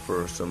corner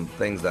for some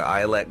things that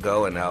I let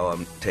go, and now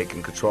I'm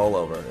taking control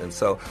over. And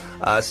so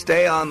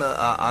stay on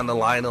the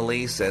line,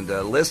 Elise. And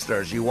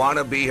listeners, you want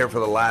to be here for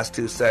the last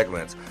two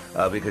segments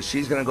because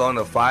she's going to go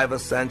into 5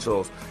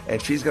 essentials,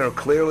 and she's going to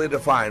clearly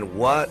define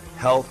what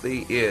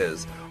healthy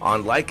is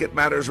on Like It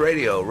Matters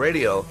Radio.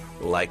 Radio,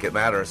 like it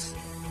matters.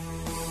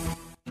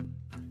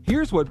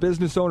 Here's what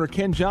business owner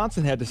Ken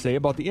Johnson had to say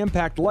about the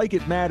impact Like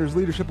It Matters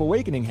Leadership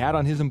Awakening had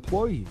on his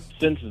employees.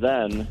 Since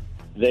then,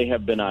 they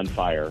have been on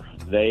fire.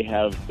 They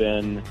have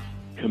been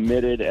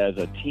committed as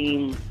a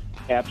team,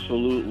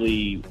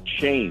 absolutely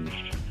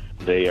changed.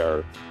 They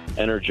are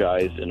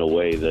energized in a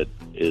way that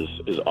is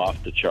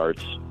off the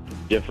charts,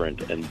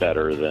 different and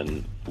better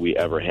than we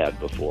ever had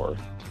before.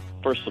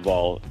 First of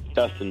all,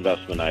 best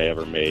investment I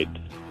ever made.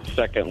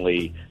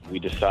 Secondly, we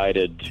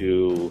decided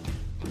to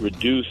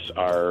reduce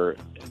our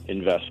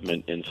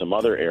investment in some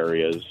other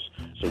areas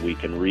so we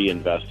can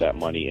reinvest that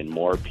money in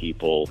more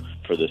people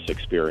for this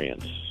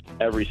experience.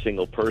 Every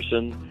single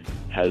person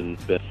has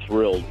been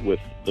thrilled with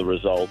the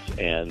results,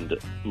 and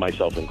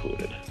myself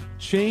included.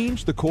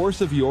 Change the course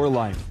of your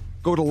life.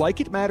 Go to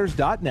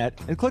likeitmatters.net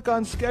and click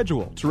on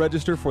Schedule to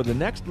register for the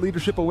next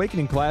Leadership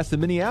Awakening class in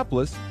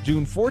Minneapolis,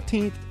 June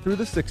 14th through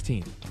the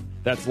 16th.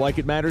 That's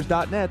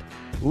likeitmatters.net.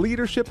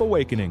 Leadership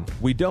Awakening.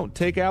 We don't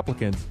take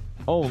applicants,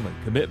 only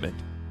commitment.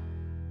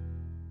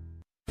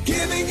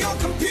 Giving your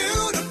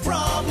computer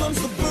problems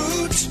the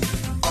boot.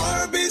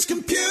 Arby's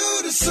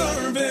Computer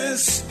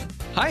Service.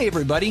 Hi,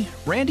 everybody.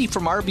 Randy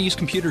from RB's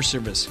Computer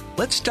Service.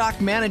 Let's talk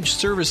managed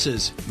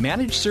services.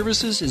 Managed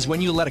services is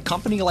when you let a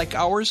company like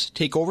ours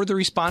take over the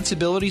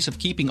responsibilities of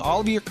keeping all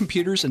of your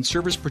computers and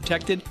servers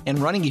protected and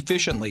running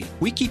efficiently.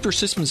 We keep your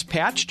systems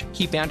patched,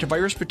 keep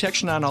antivirus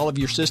protection on all of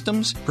your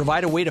systems,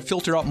 provide a way to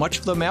filter out much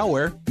of the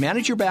malware,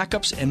 manage your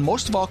backups, and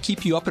most of all,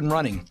 keep you up and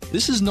running.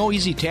 This is no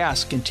easy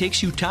task and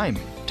takes you time.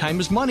 Time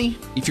is money.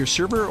 If your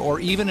server or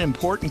even an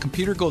important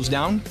computer goes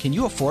down, can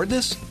you afford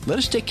this? Let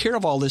us take care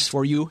of all this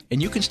for you,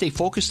 and you can stay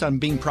focused on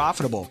being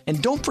profitable. And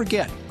don't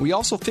forget, we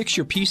also fix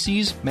your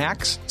PCs,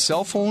 Macs,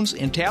 cell phones,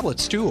 and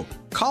tablets too.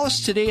 Call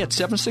us today at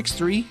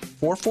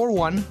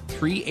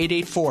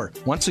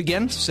 763-441-3884. Once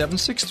again,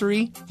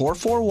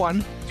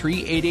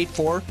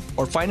 763-441-3884,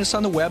 or find us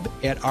on the web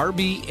at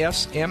rbsmn.com.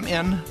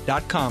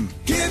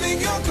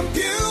 Giving your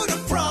computer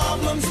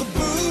problems the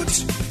boot.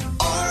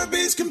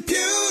 Arby's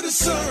Computer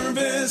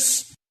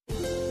Service.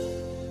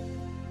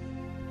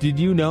 Did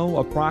you know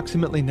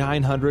approximately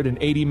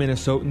 980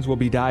 Minnesotans will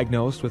be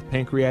diagnosed with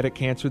pancreatic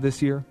cancer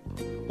this year?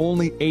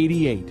 Only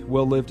 88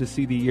 will live to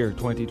see the year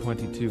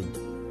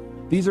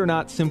 2022. These are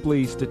not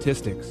simply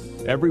statistics.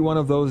 Every one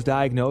of those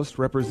diagnosed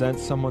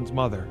represents someone's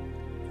mother,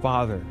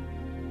 father,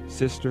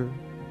 sister,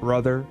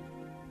 brother,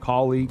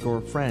 colleague,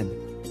 or friend.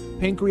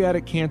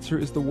 Pancreatic cancer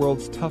is the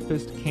world's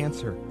toughest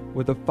cancer,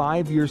 with a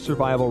 5-year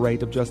survival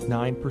rate of just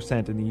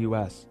 9% in the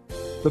U.S.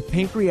 The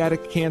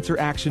Pancreatic Cancer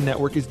Action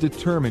Network is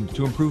determined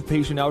to improve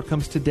patient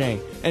outcomes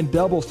today and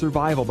double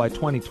survival by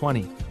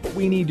 2020. But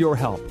we need your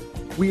help.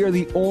 We are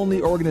the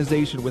only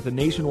organization with a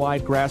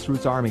nationwide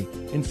grassroots army,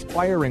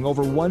 inspiring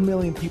over 1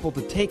 million people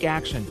to take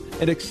action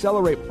and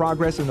accelerate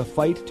progress in the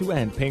fight to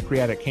end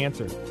pancreatic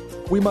cancer.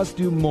 We must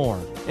do more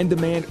and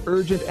demand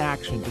urgent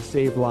action to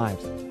save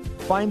lives.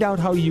 Find out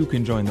how you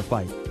can join the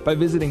fight by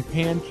visiting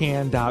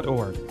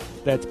pancan.org.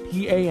 That's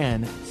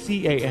PANCAN.org.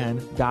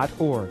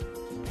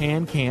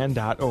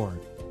 pancan.org.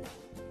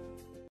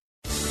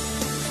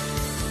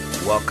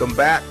 Welcome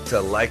back to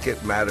Like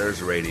It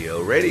Matters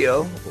Radio.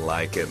 Radio,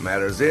 like it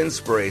matters,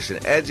 inspiration,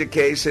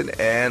 education,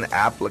 and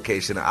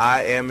application.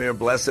 I am your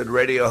blessed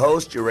radio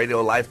host, your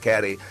radio life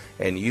caddy,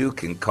 and you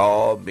can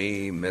call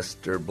me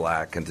Mr.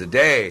 Black. And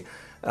today,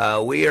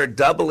 we are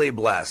doubly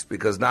blessed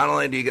because not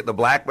only do you get the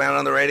black man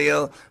on the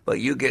radio,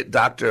 but you get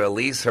Dr.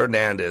 Elise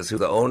Hernandez,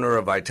 who's the owner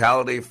of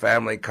Vitality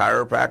Family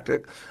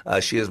Chiropractic.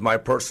 She is my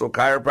personal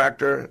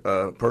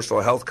chiropractor,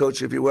 personal health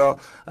coach, if you will.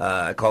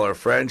 I call her a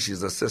friend.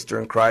 She's a sister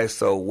in Christ.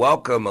 So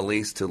welcome,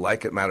 Elise, to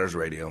Like It Matters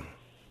Radio.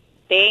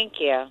 Thank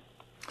you.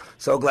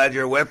 So glad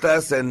you're with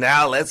us. And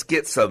now let's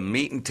get some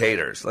meat and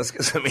taters.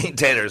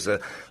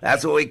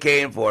 That's what we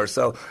came for.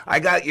 So I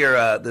got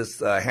your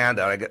this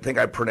handout. I think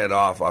I printed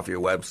off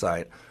your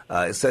website.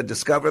 It said,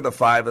 discover the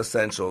 5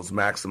 essentials,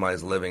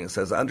 maximize living. It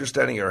says,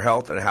 understanding your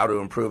health and how to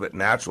improve it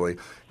naturally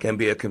can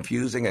be a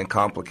confusing and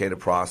complicated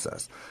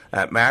process.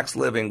 At Max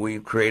Living,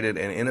 we've created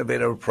an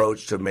innovative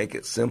approach to make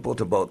it simple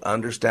to both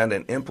understand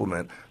and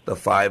implement the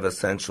 5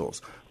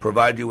 essentials.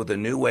 Provide you with a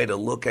new way to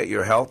look at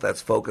your health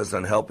that's focused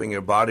on helping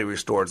your body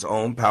restore its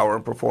own power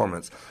and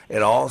performance.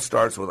 It all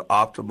starts with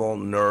optimal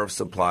nerve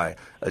supply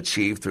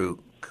achieved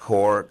through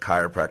core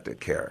chiropractic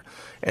care.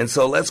 And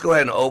so let's go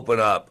ahead and open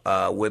up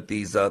with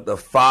these the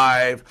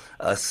 5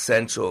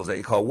 essentials that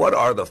you call. What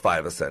are the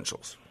 5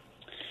 essentials?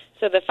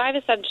 So the 5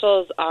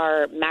 essentials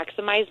are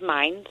maximize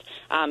mind,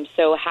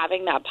 so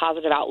having that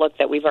positive outlook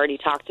that we've already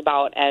talked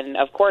about, and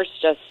of course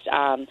just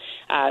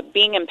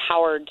being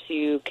empowered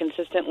to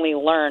consistently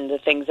learn the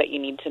things that you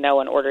need to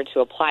know in order to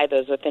apply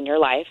those within your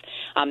life.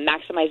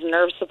 Maximize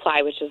nerve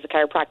supply, which is the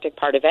chiropractic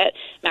part of it.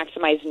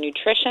 Maximize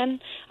nutrition,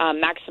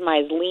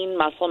 maximize lean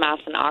muscle mass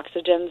and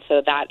oxygen,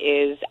 so that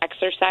is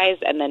exercise,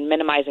 and then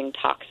minimizing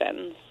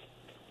toxins.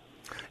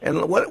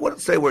 And what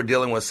say we're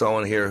dealing with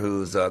someone here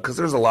who's, because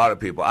there's a lot of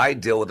people I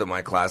deal with in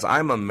my class.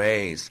 I'm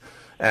amazed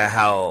at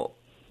how,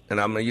 and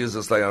I'm going to use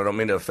this like I don't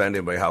mean to offend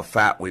anybody, how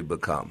fat we've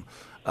become.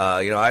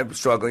 I'm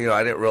struggling.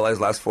 I didn't realize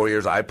the last 4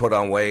 years I put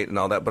on weight and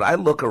all that. But I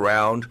look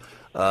around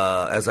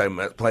as I'm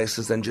at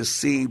places and just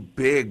see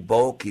big,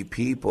 bulky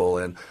people.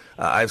 And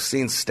I've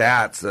seen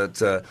stats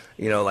that,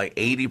 like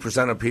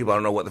 80% of people, I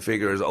don't know what the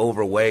figure is,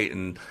 overweight.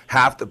 And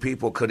half the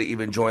people could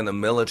even join the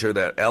military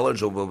that are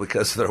eligible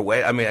because of their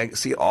weight. I mean, I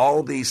see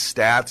all these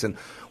stats. And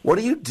what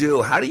do you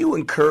do? How do you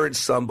encourage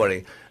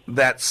somebody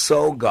that's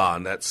so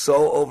gone, that's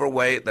so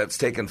overweight, that's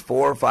taken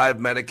 4 or 5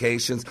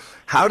 medications?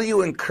 How do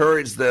you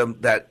encourage them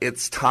that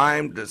it's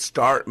time to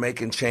start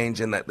making change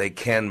and that they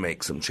can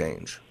make some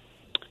change?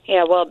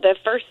 Yeah, well, the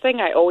first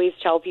thing I always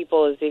tell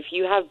people is if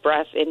you have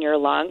breath in your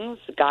lungs,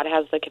 God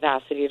has the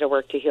capacity to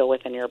work to heal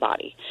within your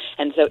body.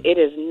 And so it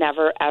is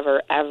never,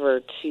 ever,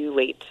 ever too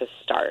late to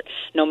start,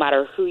 no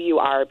matter who you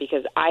are,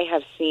 because I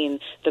have seen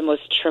the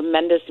most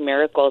tremendous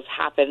miracles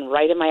happen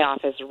right in my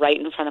office, right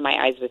in front of my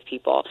eyes with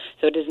people.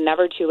 So it is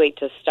never too late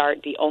to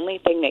start. The only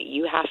thing that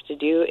you have to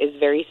do is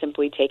very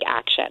simply take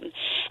action.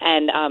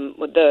 And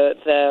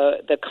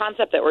the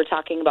concept that we're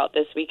talking about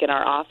this week in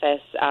our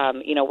office,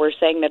 we're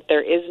saying that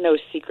there is no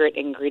secret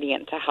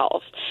ingredient to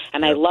health,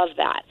 and I love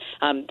that.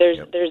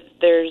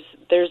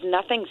 There's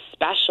nothing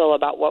special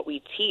about what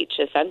we teach.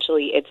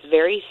 Essentially, it's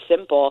very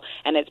simple,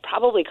 and it's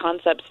probably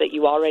concepts that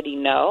you already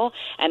know.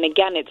 And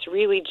again, it's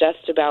really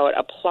just about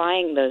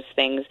applying those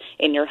things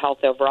in your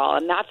health overall,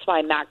 and that's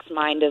why Max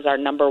Mind is our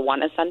number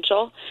 1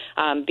 essential,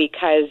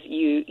 because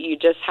you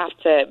just have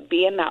to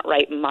be in that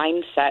right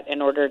mindset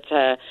in order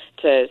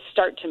to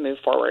start to move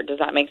forward. Does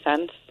that make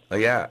sense?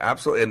 Yeah,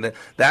 absolutely. And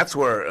that's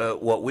where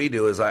what we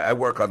do is I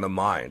work on the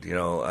mind.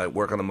 I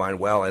work on the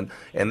mind well. And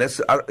this,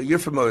 you're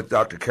familiar with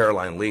Dr.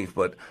 Caroline Leaf,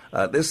 but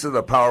this is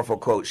a powerful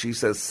quote. She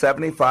says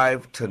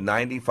 75 to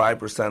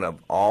 95%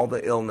 of all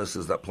the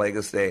illnesses that plague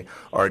us today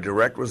are a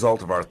direct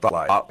result of our thought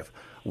life.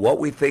 What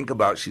we think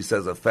about, she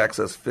says, affects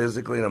us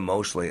physically and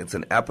emotionally. It's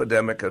an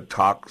epidemic of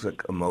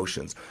toxic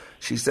emotions.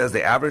 She says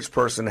the average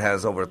person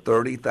has over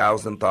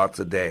 30,000 thoughts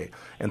a day.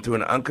 And through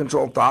an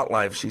uncontrolled thought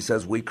life, she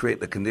says we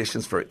create the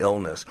conditions for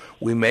illness.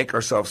 We make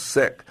ourselves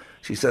sick.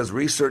 She says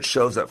research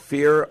shows that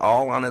fear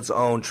all on its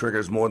own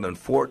triggers more than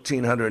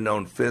 1,400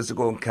 known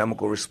physical and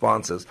chemical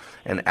responses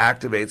and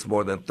activates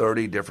more than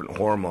 30 different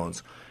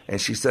hormones. And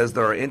she says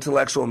there are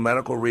intellectual and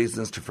medical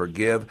reasons to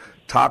forgive.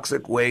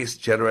 Toxic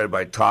waste generated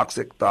by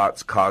toxic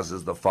thoughts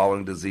causes the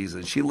following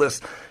diseases. She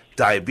lists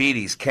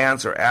diabetes,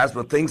 cancer,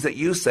 asthma, things that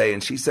you say.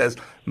 And she says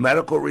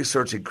medical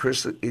research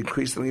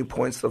increasingly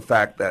points to the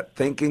fact that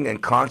thinking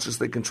and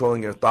consciously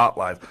controlling your thought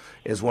life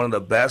is one of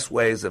the best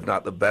ways, if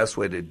not the best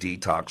way, to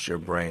detox your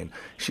brain.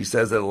 She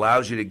says it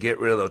allows you to get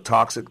rid of those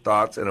toxic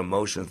thoughts and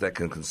emotions that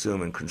can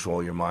consume and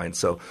control your mind.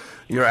 So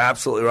you're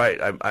absolutely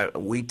right.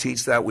 We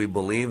teach that. We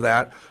believe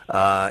that.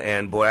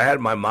 And boy, I had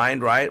my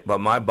mind right, but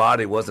my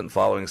body wasn't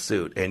following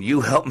suit. And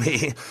you helped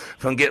me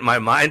from getting my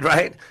mind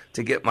right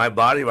to get my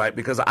body right,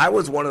 because I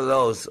was one of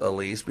those,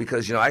 Elise,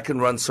 because, I can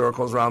run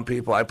circles around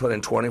people. I put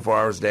in 24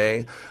 hours a day.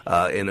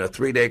 In a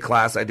 3-day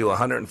class, I do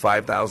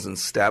 105,000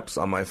 steps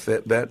on my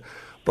Fitbit.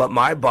 But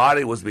my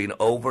body was being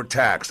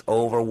overtaxed,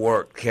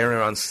 overworked,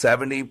 carrying on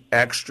 70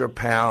 extra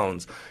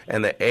pounds,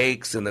 and the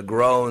aches and the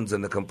groans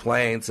and the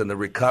complaints and the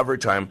recovery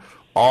time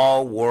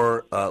all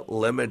were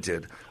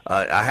limited.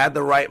 I had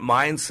the right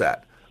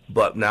mindset,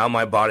 but now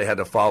my body had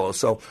to follow.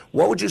 So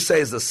what would you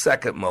say is the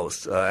second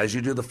most? As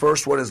you do the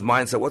first one is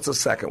mindset, what's the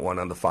second one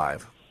on the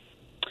 5?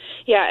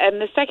 Yeah, and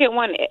the second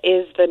one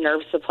is the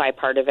nerve supply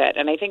part of it,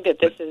 and I think that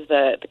this is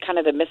the kind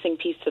of the missing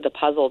piece to the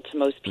puzzle to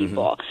most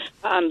people,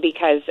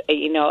 because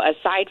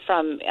aside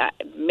from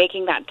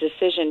making that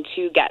decision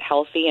to get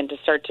healthy and to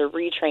start to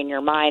retrain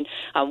your mind,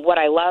 what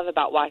I love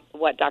about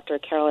what Dr.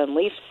 Carolyn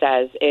Leaf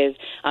says is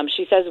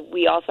she says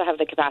we also have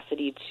the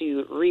capacity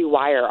to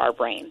rewire our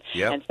brain,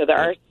 and so there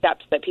are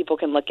steps that people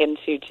can look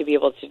into to be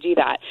able to do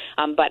that.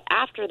 But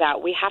after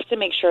that, we have to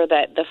make sure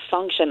that the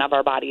function of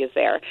our body is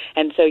there,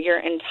 and so your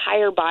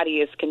entire body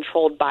is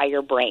controlled by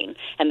your brain,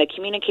 and the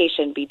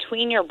communication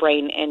between your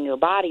brain and your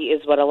body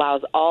is what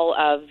allows all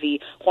of the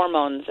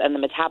hormones and the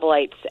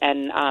metabolites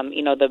and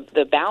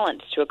the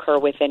balance to occur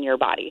within your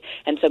body.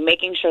 And so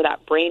making sure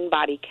that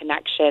brain-body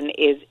connection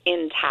is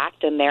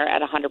intact and there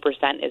at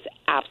 100% is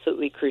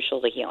absolutely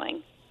crucial to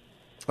healing.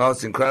 Oh,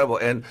 it's incredible.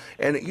 And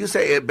you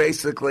say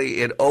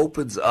it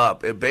opens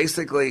up.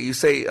 You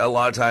say a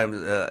lot of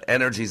times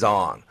energy's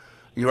on.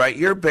 You're right.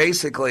 You're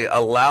basically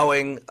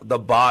allowing the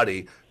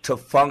body to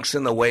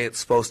function the way it's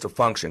supposed to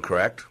function,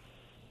 correct?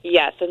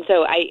 Yes, and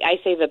so I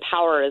say the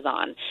power is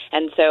on.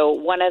 And so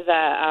one of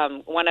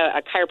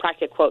a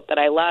chiropractic quote that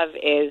I love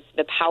is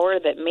the power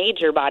that made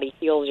your body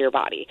heals your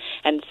body.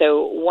 And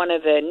so one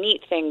of the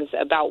neat things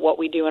about what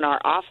we do in our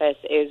office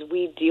is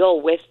we deal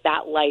with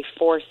that life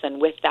force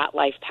and with that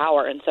life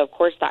power. And so, of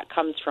course, that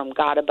comes from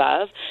God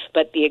above,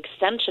 but the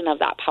extension of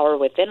that power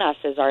within us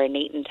is our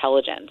innate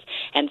intelligence.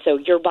 And so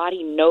your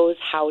body knows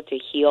how to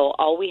heal.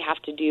 All we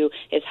have to do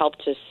is help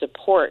to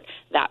support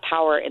that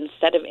power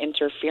instead of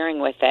interfering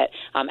with it,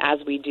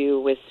 as we do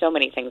with so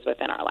many things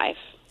within our life.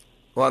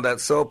 Well,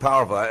 that's so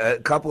powerful. A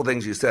couple of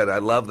things you said. I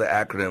love the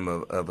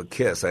acronym of a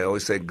KISS. I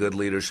always say good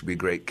leaders should be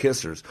great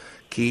kissers.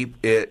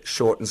 Keep it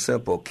short and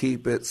simple.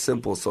 Keep it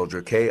simple,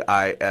 soldier.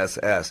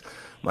 KISS.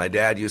 My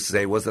dad used to say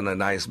he wasn't a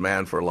nice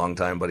man for a long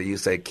time, but he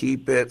used to say,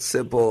 keep it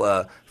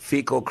simple,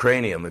 fecal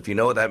cranium. If you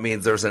know what that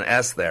means, there's an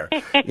S there.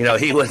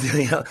 He would,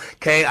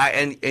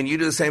 and you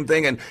do the same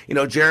thing. And,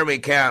 Jeremy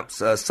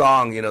Camp's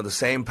song, the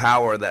same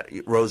power that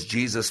rose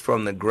Jesus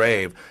from the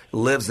grave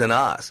lives in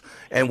us.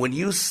 And when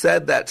you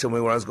said that to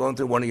me when I was going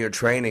through one of your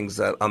trainings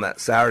on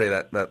that Saturday,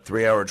 that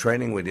 3-hour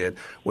training we did,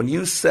 when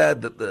you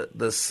said that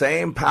the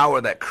same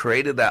power that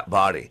created that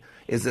body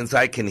is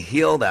inside can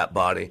heal that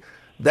body,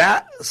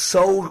 that's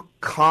so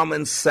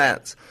common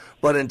sense.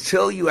 But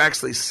until you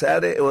actually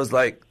said it, it was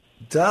like,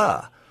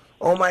 duh.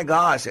 Oh, my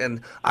gosh. And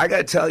I got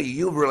to tell you,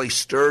 you've really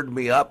stirred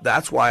me up.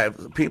 That's why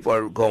people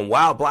are going,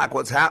 wow, Black,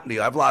 what's happened to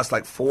you? I've lost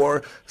like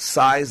 4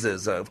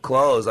 sizes of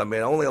clothes. I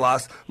mean, I'm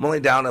only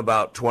down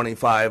about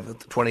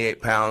 25,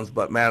 28 pounds.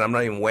 But, man, I'm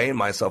not even weighing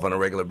myself on a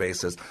regular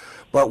basis.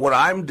 But what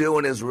I'm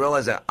doing is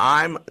realizing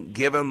I'm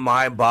giving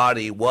my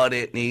body what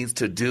it needs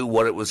to do,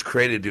 what it was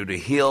created to do, to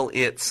heal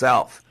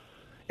itself.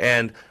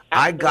 And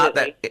I got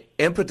that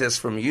impetus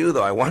from you,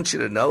 though. I want you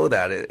to know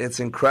that. It's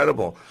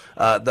incredible,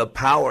 the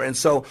power. And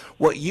so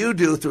what you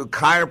do through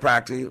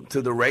chiropractic,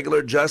 through the regular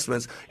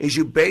adjustments, is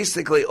you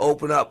basically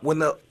open up.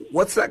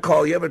 What's that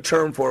called? You have a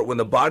term for it. When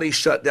the body's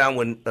shut down,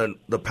 when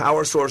the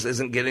power source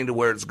isn't getting to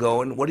where it's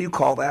going. What do you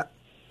call that?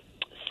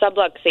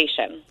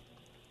 Subluxation.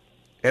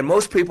 And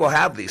most people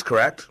have these,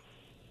 correct?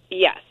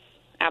 Yes.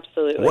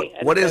 Absolutely.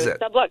 What is it?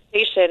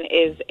 Subluxation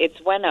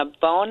it's when a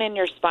bone in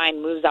your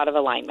spine moves out of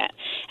alignment.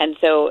 And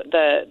so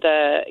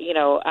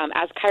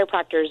as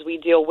chiropractors, we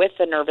deal with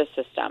the nervous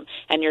system,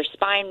 and your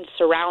spine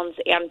surrounds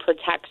and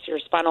protects your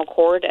spinal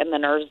cord and the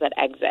nerves that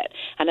exit.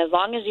 And as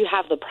long as you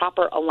have the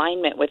proper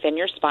alignment within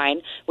your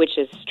spine, which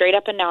is straight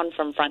up and down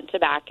from front to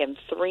back and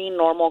 3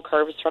 normal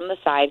curves from the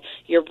side,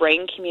 your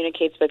brain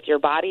communicates with your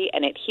body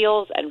and it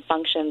heals and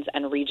functions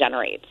and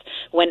regenerates.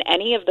 When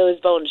any of those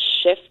bones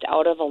shift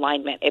out of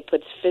alignment, it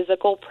puts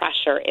physical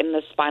pressure in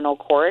the spinal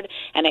cord,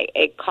 and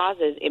it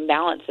causes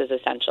imbalances,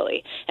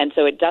 essentially. And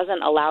so it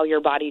doesn't allow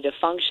your body to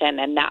function,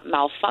 and that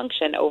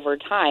malfunction over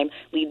time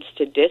leads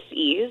to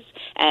dis-ease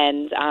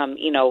and,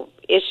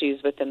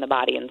 issues within the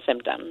body and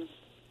symptoms.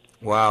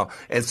 Wow.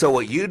 And so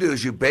what you do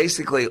is you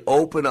basically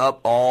open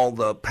up all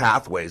the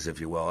pathways, if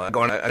you will. I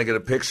get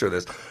a picture of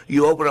this.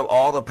 You open up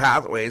all the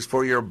pathways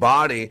for your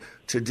body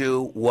to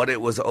do what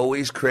it was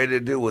always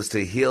created to do, was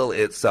to heal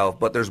itself.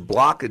 But there's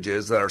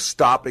blockages that are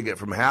stopping it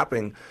from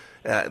happening.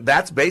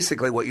 That's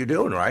basically what you're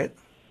doing, right?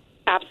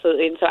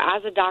 Absolutely. And so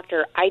as a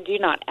doctor, I do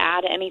not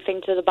add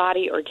anything to the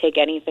body or take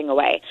anything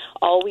away.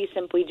 All we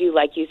simply do,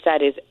 like you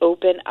said, is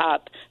open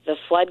up the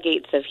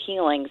floodgates of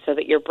healing so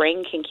that your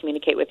brain can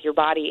communicate with your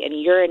body and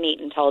your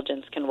innate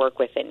intelligence can work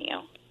within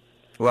you.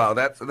 Wow,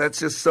 that's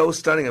just so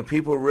stunning, and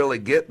people really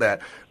get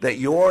that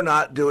you're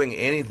not doing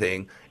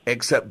anything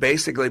except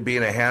basically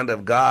being a hand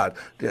of God,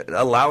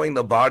 allowing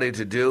the body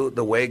to do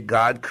the way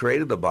God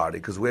created the body,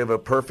 because we have a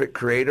perfect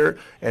creator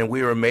and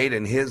we were made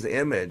in his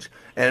image.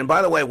 And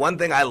by the way, one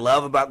thing I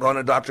love about going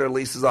to Dr.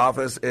 Elise's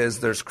office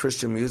is there's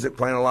Christian music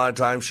playing a lot of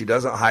times. She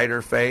doesn't hide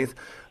her faith.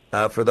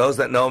 For those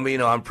that know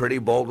me, I'm pretty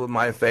bold with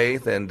my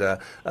faith, and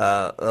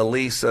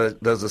Elise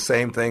does the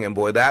same thing. And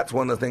boy, that's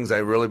one of the things I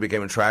really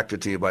became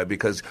attracted to you by,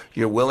 because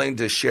you're willing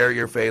to share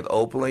your faith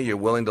openly. You're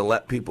willing to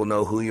let people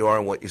know who you are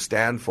and what you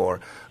stand for.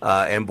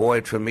 And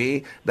boy, to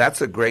me,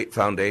 that's a great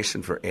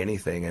foundation for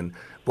anything. And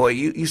boy,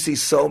 you see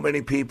so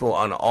many people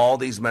on all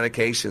these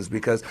medications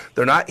because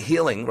they're not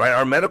healing, right?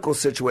 Our medical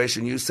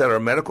situation, you said our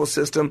medical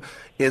system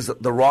is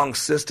the wrong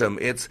system.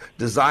 It's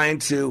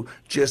designed to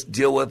just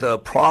deal with a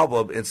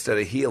problem instead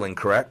of healing,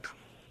 correct?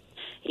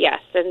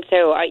 Yes, and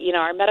so,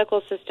 our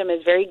medical system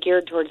is very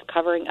geared towards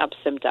covering up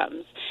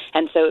symptoms.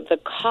 And so the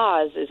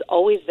cause is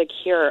always the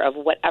cure of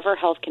whatever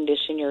health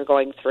condition you're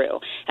going through.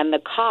 And the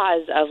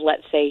cause of,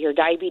 let's say, your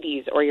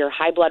diabetes or your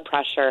high blood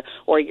pressure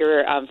or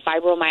your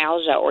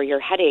fibromyalgia or your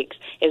headaches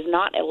is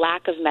not a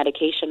lack of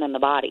medication in the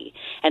body.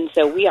 And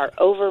so we are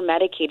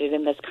over-medicated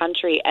in this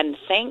country, and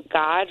thank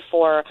God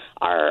for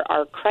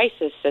our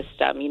crisis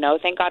system.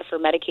 Thank God for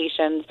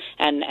medications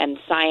and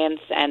science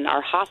and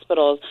our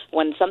hospitals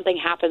when something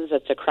happens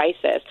that's a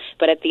crisis.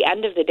 But at the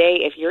end of the day,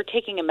 if you're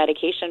taking a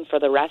medication for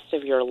the rest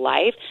of your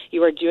life,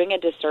 you are doing a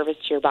disservice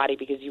to your body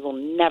because you will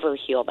never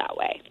heal that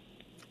way.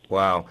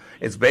 Wow.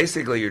 It's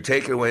basically you're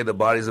taking away the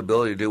body's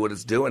ability to do what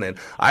it's doing. And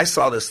I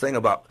saw this thing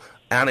about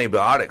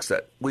antibiotics,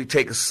 that we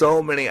take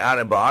so many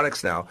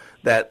antibiotics now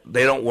that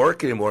they don't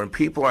work anymore, and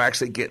people are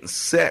actually getting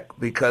sick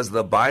because of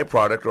the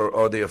byproduct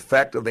or the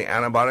effect of the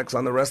antibiotics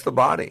on the rest of the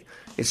body.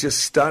 It's just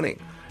stunning.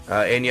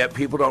 And yet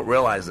people don't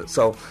realize it.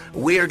 So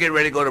we are getting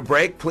ready to go to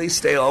break. Please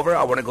stay over.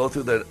 I want to go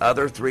through the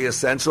other 3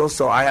 essentials.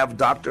 So I have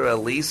Dr.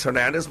 Elise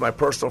Hernandez, my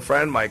personal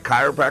friend, my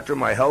chiropractor,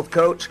 my health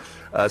coach,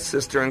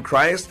 sister in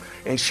Christ,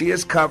 and she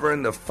is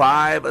covering the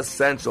 5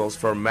 essentials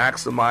for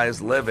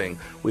maximized living.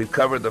 We've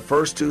covered the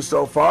first 2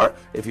 so far.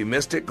 If you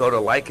missed it, go to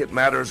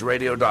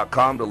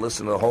likeitmattersradio.com to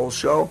listen to the whole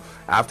show.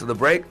 After the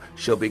break,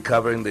 she'll be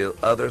covering the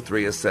other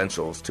 3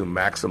 essentials to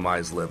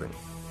maximize living.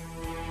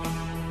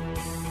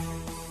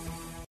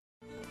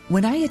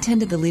 When I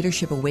attended the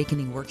Leadership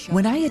Awakening workshop,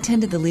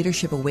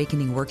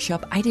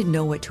 I didn't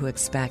know what to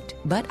expect,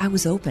 but I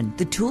was open.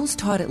 The tools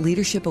taught at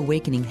Leadership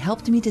Awakening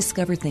helped me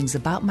discover things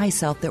about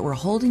myself that were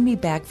holding me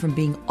back from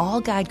being all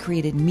God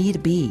created me to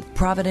be.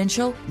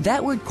 Providential?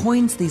 That word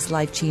coins these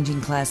life-changing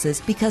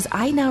classes because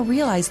I now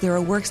realize there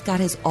are works God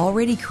has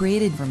already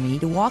created for me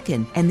to walk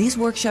in, and these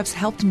workshops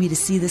helped me to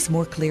see this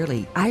more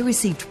clearly. I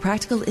received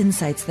practical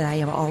insights that I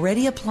am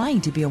already applying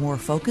to be a more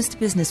focused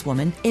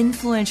businesswoman,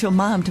 influential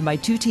mom to my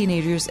 2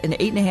 teenagers, an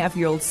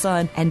 8.5-year-old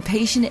son, and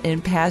patient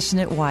and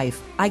passionate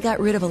wife. I got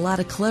rid of a lot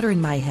of clutter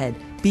in my head.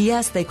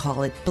 BS, they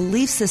call it,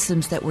 belief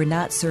systems that were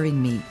not serving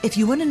me. If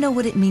you want to know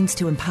what it means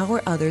to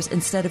empower others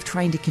instead of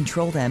trying to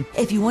control them,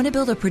 if you want to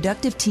build a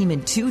productive team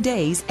in 2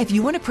 days, if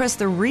you want to press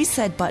the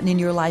reset button in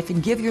your life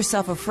and give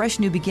yourself a fresh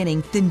new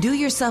beginning, then do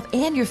yourself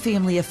and your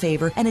family a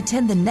favor and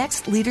attend the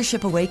next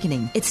Leadership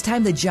Awakening. It's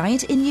time the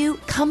giant in you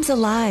comes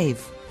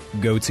alive.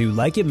 Go to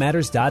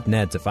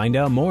likeitmatters.net to find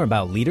out more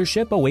about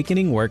Leadership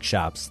Awakening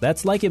workshops.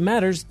 That's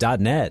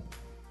likeitmatters.net.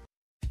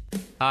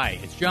 Hi,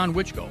 it's John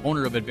Wichko,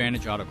 owner of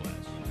Advantage Auto Glass.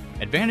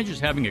 Advantage is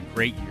having a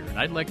great year, and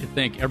I'd like to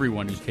thank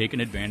everyone who's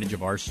taken advantage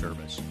of our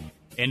service.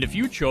 And if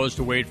you chose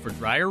to wait for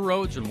drier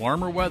roads and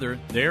warmer weather,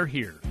 they're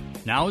here.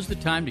 Now is the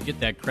time to get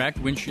that cracked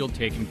windshield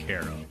taken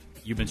care of.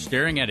 You've been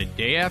staring at it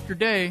day after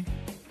day.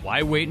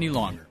 Why wait any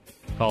longer?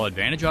 Call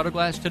Advantage Auto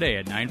Glass today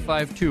at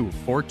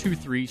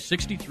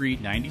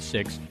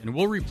 952-423-6396, and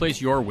we'll replace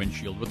your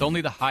windshield with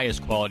only the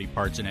highest quality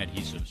parts and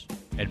adhesives.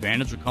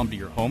 Advantage will come to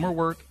your home or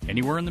work,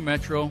 anywhere in the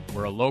metro.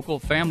 We're a local,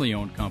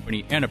 family-owned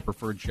company and a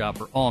preferred shop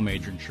for all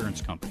major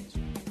insurance companies.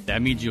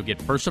 That means you'll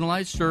get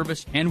personalized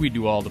service, and we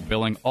do all the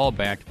billing, all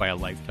backed by a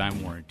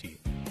lifetime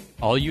warranty.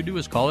 All you do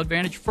is call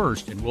Advantage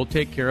first, and we'll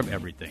take care of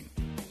everything.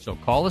 So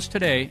call us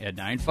today at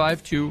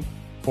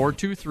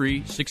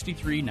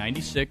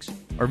 952-423-6396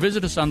 or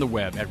visit us on the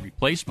web at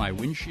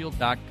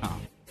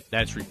replacemywindshield.com.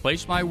 That's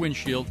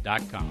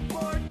replacemywindshield.com.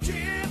 For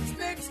chips,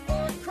 nicks,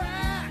 or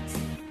cracks,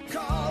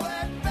 call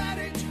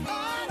Advantage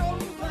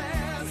Auto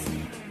Glass.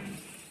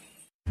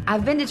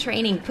 I've been to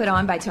training put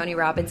on by Tony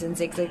Robbins and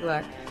Zig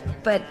Ziglar,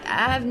 but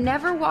I've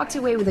never walked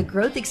away with a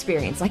growth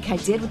experience like I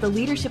did with the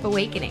Leadership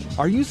Awakening.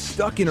 Are you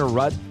stuck in a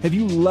rut? Have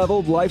you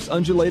leveled life's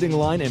undulating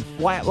line and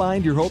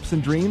flatlined your hopes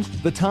and dreams?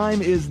 The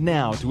time is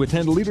now to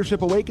attend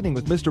Leadership Awakening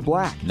with Mr.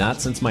 Black.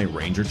 Not since my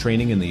Ranger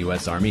training in the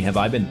U.S. Army have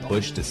I been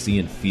pushed to see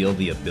and feel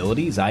the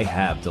abilities I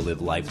have to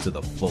live life to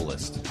the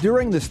fullest.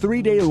 During this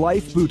 3-day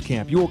life boot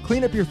camp, you will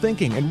clean up your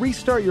thinking and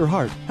restart your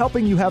heart,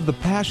 helping you have the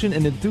passion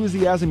and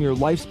enthusiasm your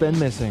life's been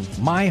missing.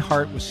 My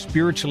heart was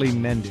spiritually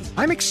mended.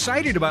 I'm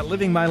excited about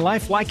living my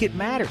life like it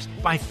matters.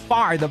 By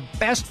far the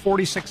best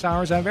 46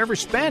 hours I've ever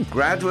spent.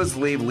 Graduates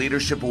leave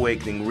Leadership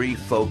Awakening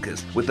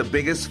refocused with the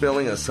biggest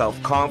feeling of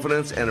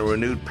self-confidence and a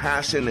renewed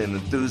passion and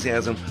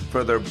enthusiasm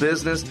for their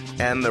business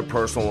and their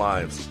personal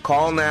lives.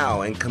 Call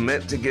now and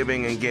commit to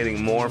giving and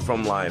getting more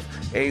from life.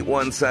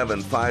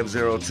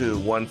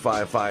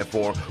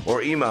 817-502-1554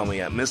 or email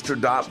me at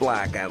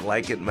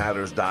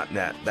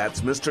mr.black@likeitmatters.net.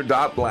 That's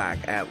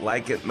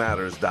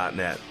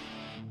mr.black@likeitmatters.net.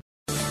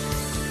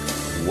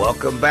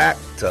 Welcome back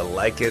to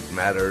Like It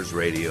Matters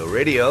Radio.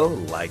 Radio,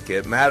 like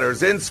it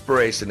matters,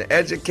 inspiration,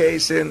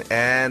 education,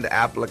 and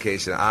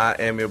application. I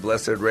am your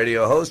blessed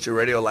radio host, your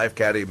radio life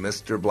caddy,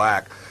 Mr.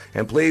 Black.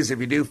 And please, if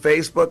you do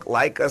Facebook,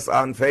 like us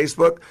on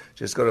Facebook.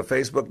 Just go to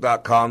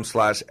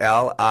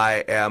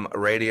facebook.com/LIM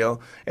radio.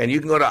 And you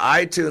can go to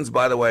iTunes,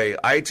 by the way.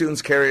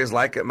 iTunes carries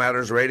Like It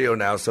Matters Radio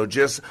now. So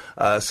just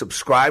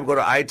subscribe. Go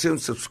to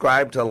iTunes,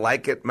 subscribe to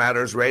Like It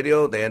Matters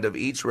Radio. At the end of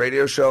each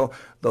radio show,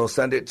 they'll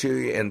send it to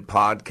you in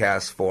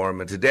podcast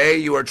form. And today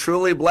you are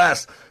truly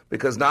blessed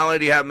because not only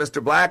do you have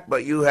Mr. Black,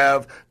 but you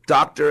have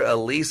Dr.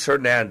 Elise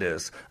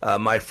Hernandez,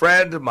 my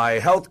friend, my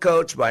health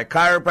coach, my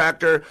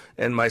chiropractor,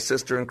 and my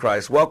sister in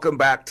Christ. Welcome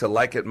back to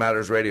Like It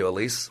Matters Radio,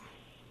 Elise.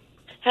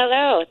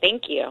 Hello,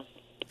 thank you.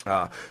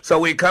 So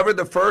we covered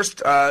the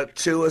first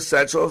two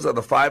essentials of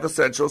the 5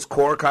 essentials,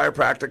 core,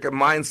 chiropractic, and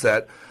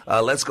mindset.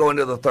 Let's go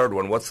into the third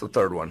one. What's the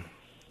third one?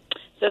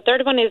 The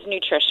third one is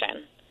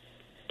nutrition.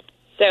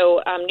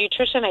 So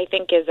nutrition, I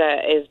think,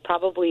 is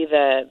probably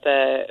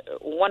the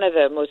one of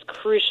the most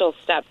crucial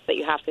steps that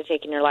you have to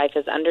take in your life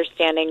is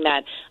understanding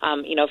that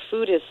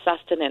food is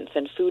sustenance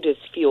and food is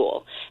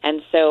fuel,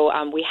 and so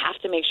we have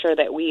to make sure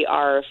that we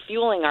are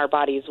fueling our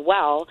bodies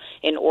well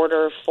in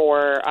order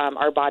for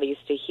our bodies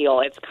to heal.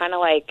 It's kind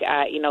of like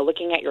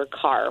looking at your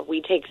car.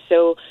 We take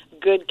so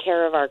good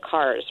care of our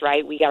cars,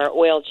 right? We got our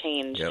oil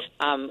changed. Yep.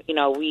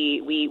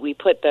 We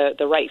put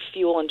the right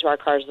fuel into our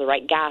cars, the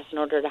right gas in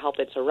order to help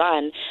it to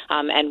run,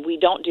 and we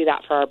don't do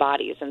that for our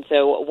bodies. And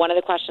so one of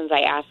the questions I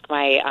ask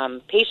my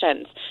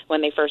patients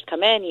when they first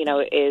come in,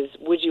 is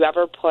would you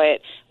ever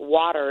put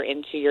water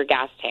into your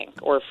gas tank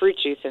or fruit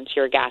juice into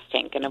your gas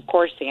tank? And of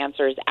course the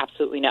answer is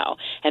absolutely no.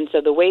 And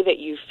so the way that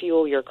you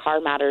fuel your car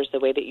matters, the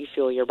way that you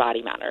fuel your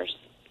body matters.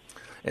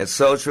 It's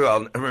so true.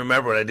 I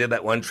remember when I did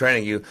that one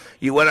training,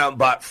 you went out and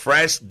bought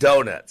fresh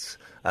donuts.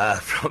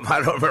 From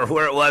I don't remember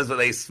where it was, but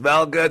they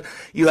smell good.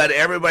 You had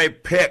everybody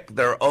pick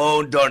their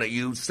own donut.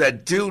 You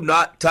said, do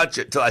not touch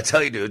it till I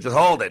tell you to. Just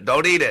hold it.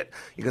 Don't eat it.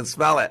 You can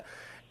smell it.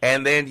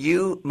 And then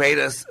you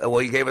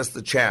you gave us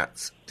the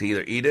chance to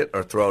either eat it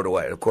or throw it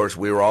away. Of course,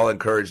 we were all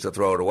encouraged to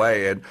throw it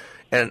away.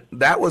 And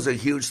that was a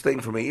huge thing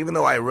for me, even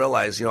though I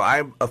realized,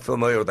 I'm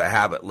familiar with the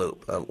habit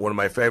loop. One of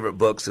my favorite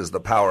books is The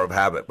Power of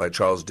Habit by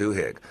Charles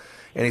Duhigg.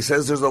 And he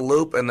says there's a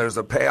loop and there's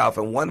a payoff.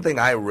 And one thing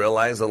I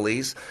realized,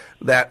 Elise,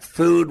 that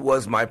food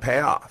was my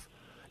payoff.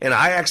 And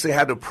I actually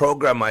had to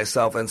program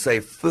myself and say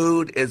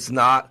food is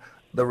not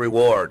the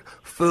reward.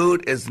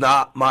 Food is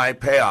not my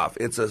payoff.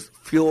 It's a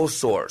fuel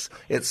source.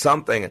 It's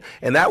something.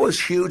 And that was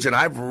huge. And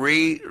I've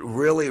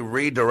really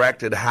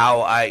redirected how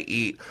I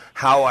eat,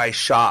 how I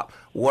shop,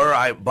 where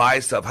I buy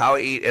stuff, how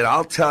I eat. And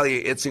I'll tell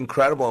you, it's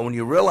incredible. And when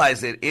you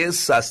realize it is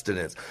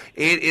sustenance,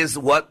 it is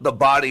what the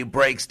body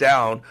breaks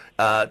down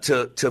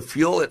to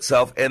fuel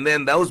itself. And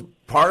then those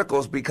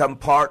particles become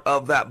part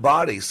of that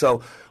body.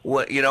 So,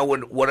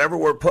 when whatever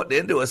we're putting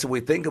into us, if we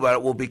think about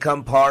it, will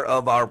become part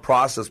of our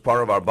process,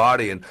 part of our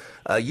body. And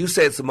you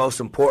say it's the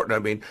most important. I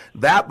mean,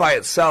 that by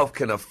itself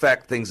can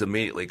affect things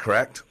immediately,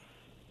 correct?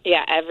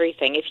 Yeah,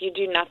 everything. If you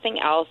do nothing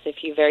else,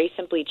 if you very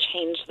simply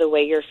change the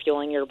way you're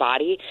fueling your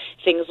body,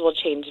 things will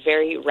change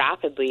very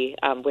rapidly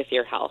with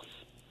your health.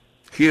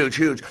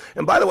 Huge.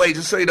 And by the way,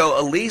 just so you know,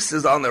 Elise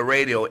is on the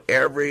radio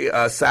every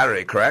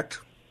Saturday, correct?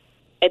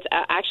 It's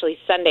actually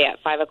Sunday at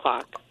 5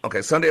 o'clock.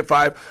 Okay, Sunday at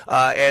 5.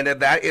 And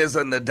that is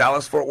in the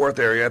Dallas-Fort Worth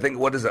area. I think,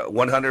 what is it,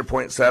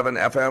 100.7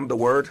 FM, The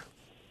Word?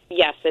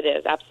 Yes, it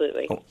is,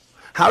 absolutely. Oh.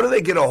 How do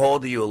they get a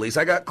hold of you, Elise?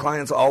 I got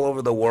clients all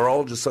over the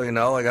world, just so you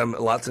know. I got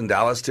lots in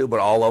Dallas, too, but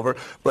all over.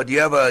 But do you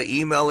have an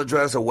email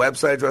address, a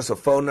website address, a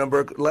phone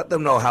number? Let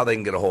them know how they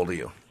can get a hold of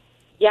you.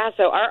 Yeah,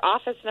 so our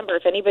office number,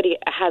 if anybody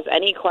has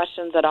any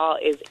questions at all,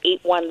 is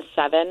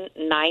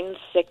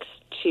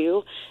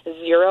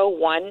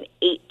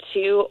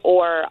 817-962-0182,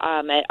 or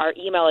our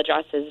email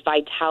address is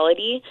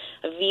vitality,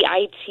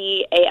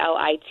 VITALITY,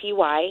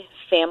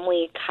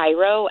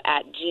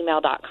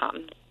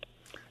 familychiro@gmail.com.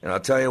 And I'll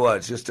tell you what,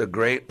 it's just a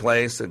great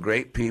place, a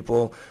great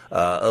people.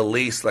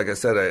 Elise, like I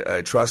said,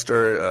 I trust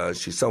her.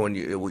 She's someone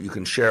you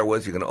can share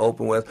with, you can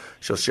open with.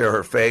 She'll share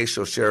her faith.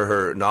 She'll share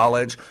her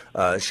knowledge.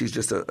 She's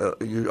just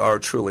you are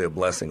truly a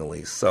blessing,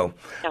 Elise. So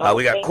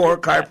we got core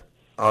chiropractic.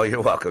 Oh,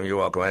 you're welcome. You're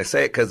welcome. I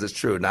say it because it's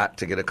true, not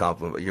to get a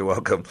compliment, but you're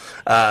welcome.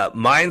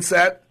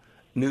 Mindset,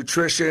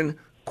 nutrition,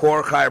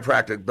 core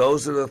chiropractic.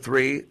 Those are the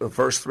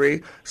first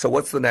three. So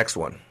what's the next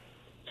one?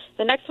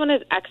 The next one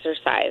is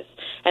exercise.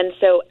 And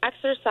so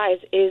exercise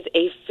is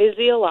a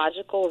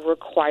physiological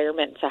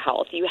requirement to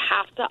health. You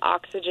have to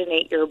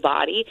oxygenate your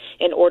body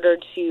in order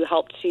to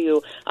help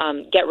to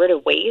get rid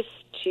of waste,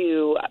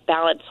 to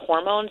balance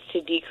hormones,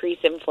 to decrease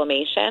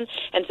inflammation.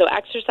 And so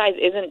exercise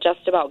isn't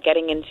just about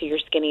getting into your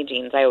skinny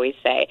jeans, I always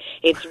say.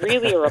 It's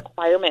really a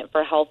requirement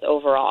for health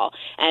overall.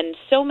 And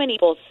so many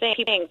people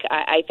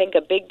I think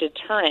a big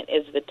deterrent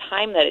is the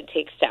time that it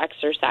takes to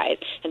exercise.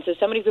 And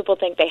so many people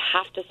think they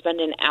have to spend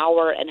an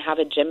hour and have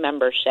a gym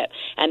membership.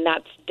 And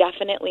that's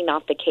definitely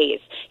not the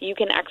case. You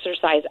can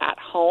exercise at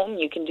home.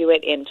 You can do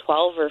it in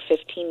 12 or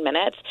 15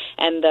 minutes.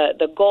 And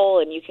the goal,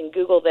 and you can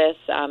Google this,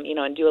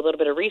 and do a little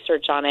bit of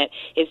research on it,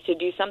 is to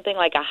do something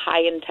like a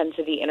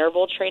high-intensity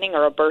interval training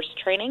or a burst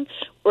training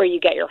where you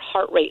get your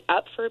heart rate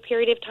up for a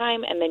period of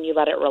time and then you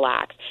let it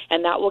relax.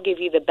 And that will give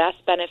you the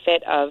best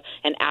benefit of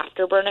an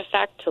afterburn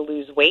effect to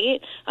lose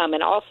weight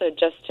and also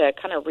just to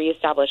kind of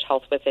reestablish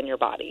health within your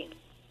body.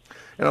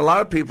 And a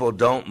lot of people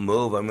don't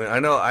move. I mean,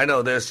 I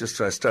know this just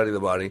to study the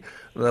body.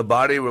 The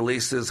body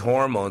releases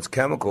hormones,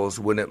 chemicals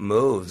when it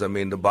moves. I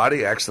mean, the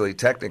body actually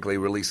technically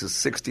releases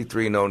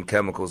 63 known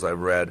chemicals, I've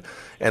read.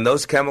 And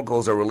those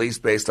chemicals are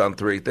released based on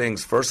three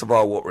things. First of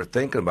all, what we're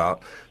thinking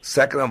about.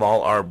 Second of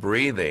all, our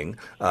breathing.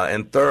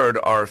 And third,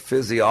 our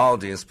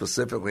physiology, and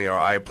specifically our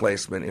eye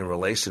placement in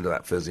relation to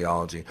that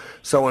physiology.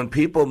 So when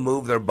people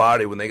move their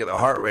body, when they get the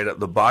heart rate up,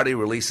 the body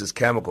releases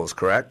chemicals,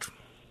 correct?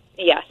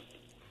 Yes.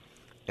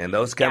 And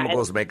those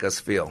chemicals make us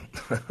feel.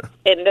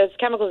 And those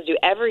chemicals do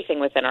everything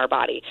within our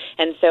body.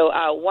 And so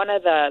one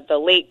of the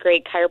late,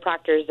 great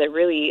chiropractors that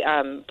really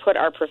put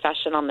our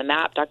profession on the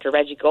map, Dr.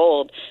 Reggie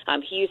Gold,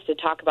 he used to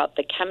talk about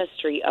the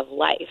chemistry of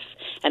life.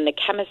 And the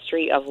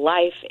chemistry of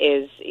life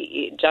is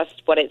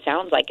just what it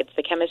sounds like. It's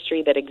the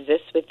chemistry that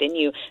exists within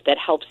you that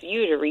helps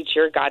you to reach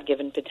your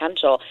God-given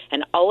potential.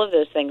 And all of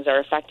those things are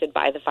affected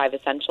by the 5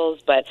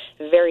 essentials, but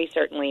very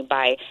certainly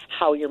by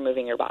how you're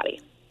moving your body.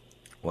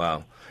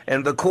 Wow.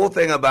 And the cool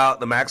thing about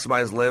the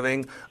Maximize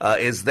Living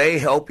is they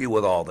help you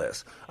with all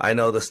this. I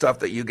know the stuff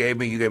that you gave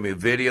me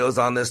videos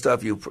on this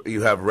stuff.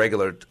 You have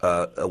regular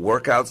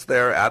workouts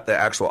there at the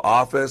actual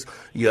office.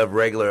 You have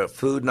regular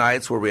food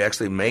nights where we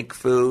actually make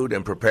food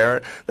and prepare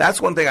it.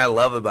 That's one thing I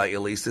love about you,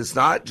 Lisa. It's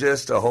not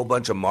just a whole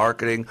bunch of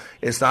marketing.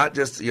 It's not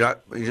just you're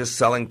just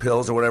selling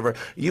pills or whatever.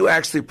 You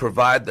actually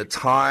provide the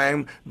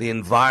time, the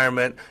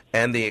environment,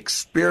 and the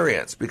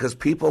experience, because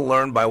people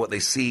learn by what they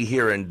see,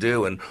 hear, and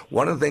do. And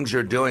one of the things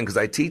you're doing, because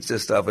I teach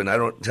this stuff, and I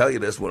don't tell you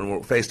this when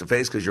we're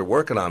face-to-face because you're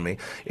working on me,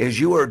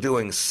 is you are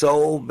doing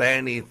so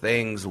many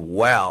things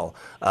well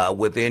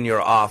within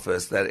your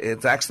office that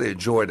it's actually a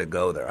joy to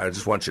go there. I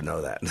just want you to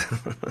know that.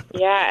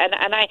 Yeah,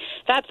 and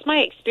that's my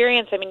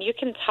experience. I mean, you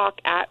can talk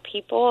at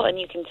people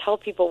and you can tell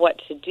people what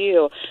to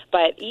do,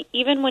 but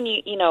even when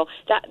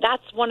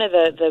that's one of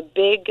the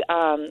big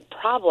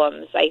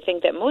problems I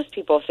think that most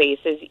people face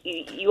is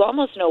you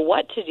almost know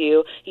what to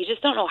do, you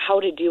just don't know how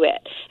to do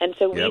it. And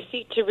so we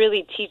seek to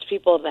really teach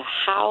people the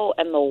how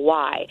and the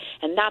why,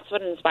 and that's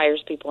what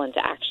inspires people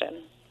into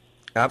action.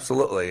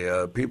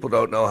 Absolutely. People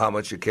don't know how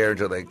much you care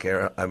until they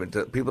care. I mean,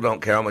 people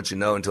don't care how much you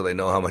know until they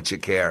know how much you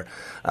care.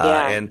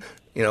 And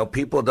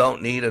people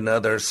don't need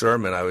another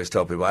sermon. I always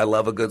tell people, I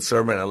love a good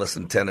sermon. I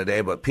listen to 10 a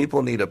day, but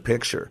people need a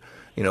picture.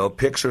 A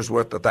picture's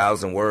worth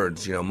 1,000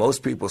 words.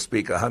 Most people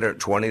speak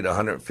 120 to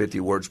 150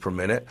 words per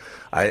minute.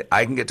 I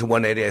can get to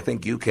 180. I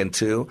think you can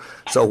too.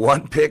 So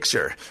one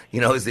picture,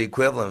 is the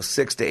equivalent of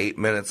 6 to 8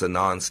 minutes of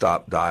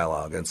nonstop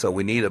dialogue. And so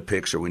we need a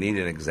picture. We need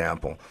an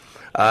example.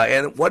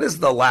 And what is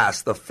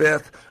the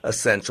fifth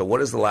essential?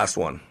 What is the last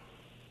one?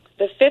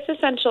 The fifth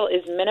essential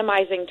is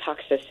minimizing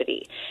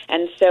toxicity.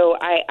 And so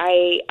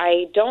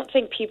I don't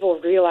think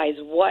people realize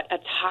what a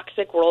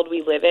toxic world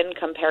we live in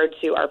compared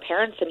to our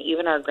parents and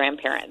even our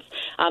grandparents.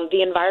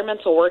 The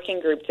Environmental Working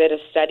Group did a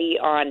study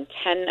on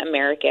 10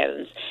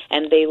 Americans,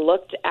 and they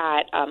looked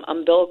at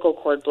umbilical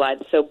cord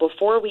blood. So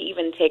before we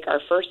even take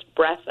our first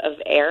breath of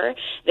air,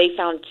 they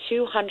found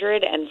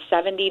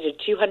 270 to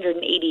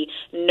 280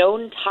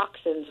 known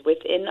toxins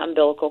within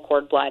umbilical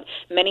cord blood,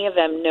 many of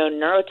them known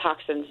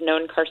neurotoxins,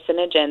 known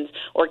carcinogens,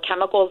 or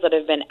chemicals that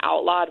have been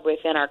outlawed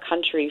within our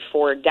country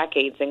for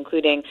decades,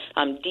 including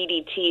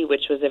DDT,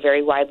 which was a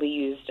very widely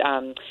used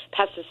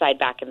pesticide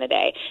back in the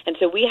day. And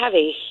so we have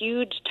a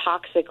huge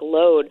toxic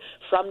load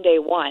from day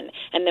one,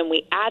 and then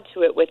we add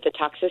to it with the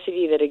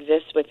toxicity that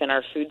exists within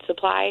our food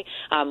supply,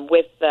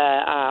 with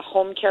the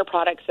home care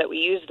products that we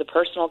use, the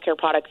personal care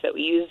products that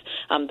we use,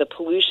 the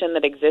pollution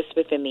that exists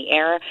within the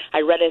air.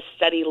 I read a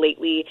study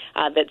lately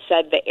that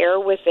said the air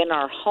within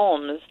our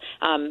homes,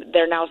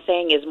 they're now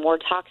saying, is more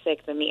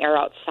toxic than the air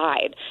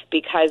outside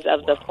because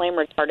of the flame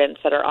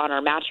retardants that are on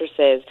our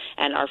mattresses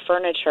and our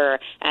furniture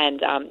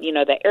and,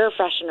 the air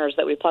fresheners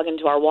that we plug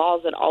into our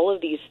walls, and all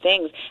of these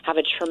things have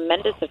a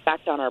tremendous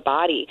effect on our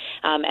body.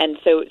 And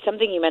so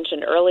something you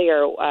mentioned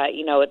earlier,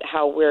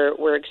 how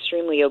we're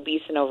extremely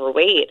obese and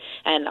overweight,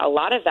 and a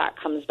lot of that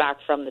comes back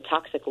from the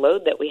toxic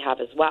load that we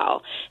have as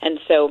well. And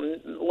so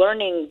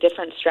learning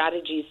different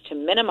strategies to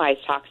minimize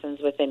toxins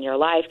within your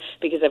life,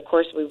 because of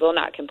course we will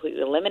not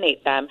completely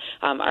eliminate them,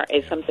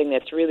 is something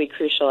that's really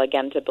crucial,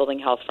 again, to building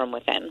health from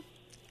within.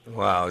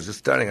 Wow, it's just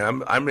stunning. I'm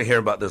going to hear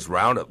about this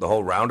Roundup, the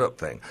whole Roundup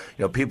thing.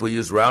 People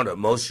use Roundup.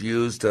 Most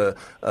used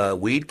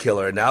weed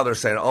killer, and now they're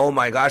saying, oh,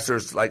 my gosh,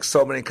 there's like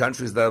so many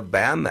countries that have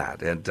banned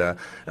that. And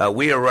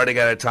we are running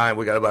out of time.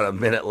 We got about a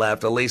minute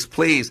left. Elise,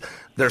 please,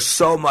 there's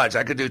so much.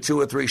 I could do 2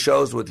 or 3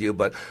 shows with you.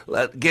 But,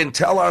 again,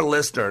 tell our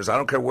listeners, I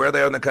don't care where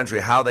they are in the country,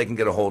 how they can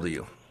get a hold of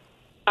you.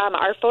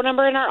 Our phone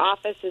number in our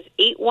office is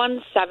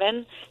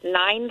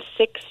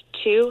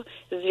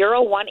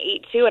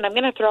 817-962-0182, and I'm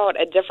going to throw out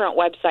a different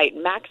website,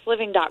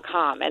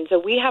 maxliving.com. And so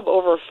we have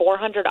over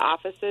 400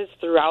 offices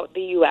throughout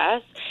the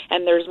U.S.,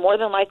 and there's more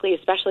than likely,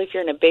 especially if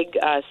you're in a big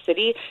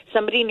city,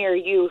 somebody near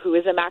you who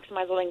is a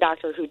Maximize Living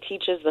doctor who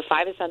teaches the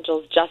 5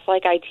 essentials just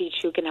like I teach,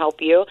 who can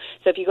help you.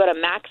 So if you go to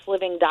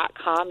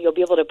maxliving.com, you'll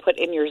be able to put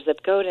in your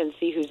zip code and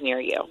see who's near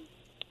you.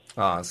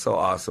 So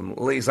awesome.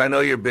 Lise, I know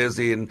you're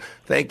busy, and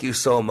thank you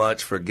so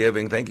much for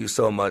giving. Thank you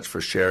so much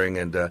for sharing,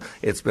 and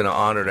it's been an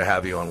honor to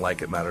have you on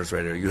Like It Matters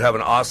Radio. You have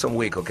an awesome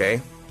week,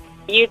 okay?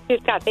 You too,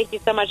 Scott. Thank you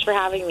so much for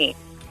having me.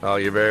 Oh,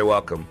 you're very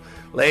welcome.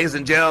 Ladies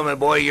and gentlemen,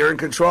 boy, you're in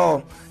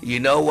control. You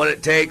know what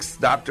it takes.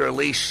 Dr.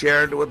 Elise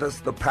shared with us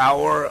the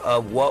power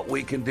of what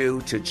we can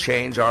do to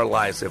change our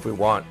lives if we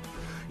want.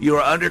 You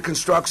are under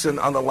construction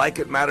on the Like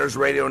It Matters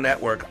Radio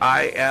Network.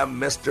 I am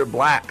Mr.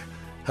 Black,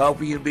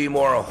 helping you be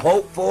more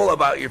hopeful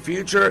about your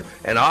future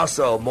and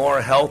also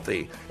more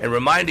healthy. And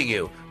reminding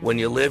you, when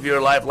you live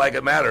your life like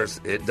it matters,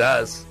 it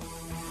does.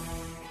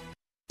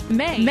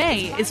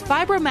 May is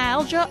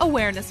Fibromyalgia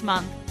Awareness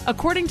Month.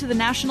 According to the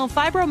National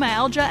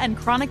Fibromyalgia and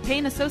Chronic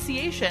Pain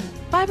Association,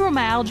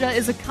 fibromyalgia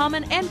is a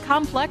common and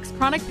complex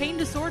chronic pain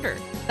disorder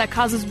that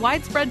causes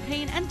widespread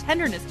pain and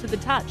tenderness to the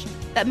touch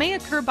that may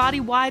occur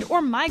body-wide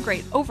or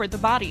migrate over the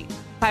body.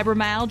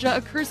 Fibromyalgia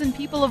occurs in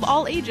people of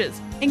all ages,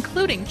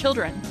 including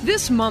children.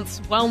 This month's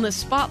Wellness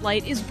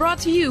Spotlight is brought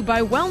to you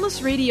by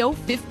Wellness Radio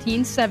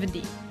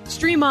 1570.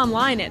 Stream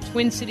online at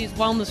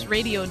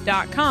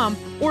TwinCitiesWellnessRadio.com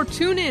or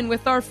tune in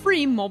with our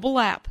free mobile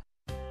app.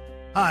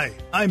 Hi,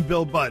 I'm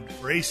Bill Budd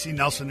for AC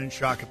Nelson in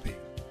Shakopee.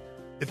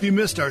 If you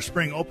missed our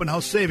spring open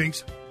house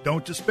savings,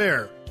 don't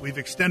despair. We've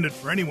extended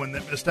for anyone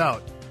that missed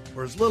out.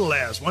 For as little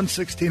as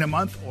 $116 a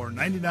month or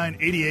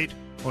 $99.88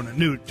 on a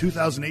new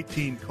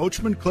 2018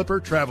 Coachman Clipper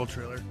travel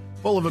trailer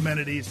full of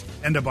amenities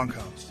and a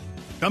bunkhouse.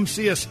 Come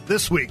see us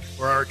this week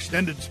for our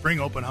extended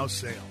spring open house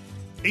sale.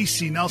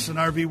 AC Nelson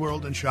RV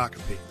World in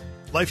Shakopee.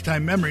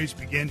 Lifetime memories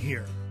begin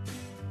here.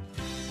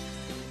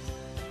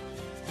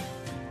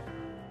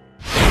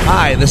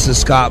 Hi, this is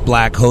Scott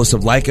Black, host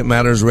of Like It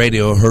Matters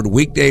Radio, heard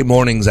weekday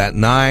mornings at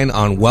 9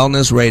 on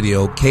Wellness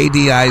Radio,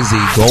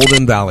 KDIZ,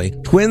 Golden Valley,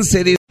 Twin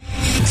Cities.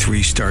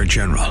 3-star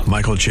General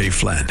Michael J.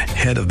 Flynn,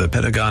 head of the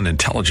Pentagon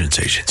Intelligence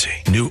Agency,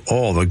 knew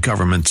all the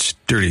government's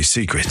dirty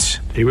secrets.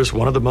 He was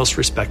one of the most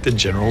respected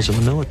generals in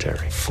the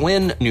military.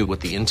 Flynn knew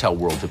what the intel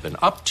world had been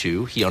up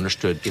to. He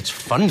understood its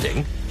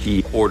funding.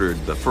 He ordered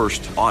the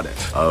first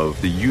audit of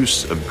the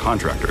use of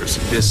contractors.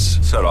 This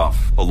set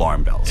off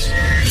alarm bells.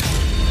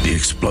 The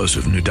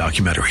explosive new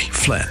documentary,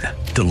 Flynn,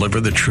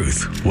 Deliver the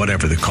Truth,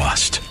 Whatever the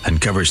Cost,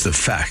 uncovers the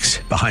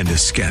facts behind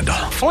this scandal.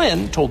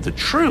 Flynn told the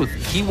truth.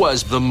 He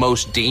was the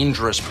most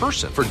dangerous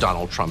person for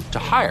Donald Trump to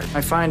hire. I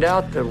find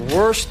out the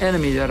worst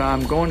enemy that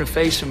I'm going to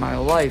face in my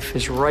life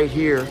is right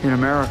here in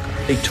America.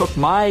 They took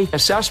my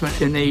assessment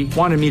and they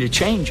wanted me to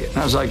change it. And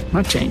I was like, I'm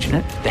not changing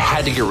it. They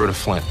had to get rid of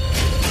Flynn.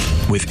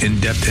 With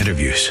in-depth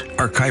interviews,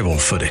 archival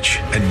footage,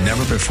 and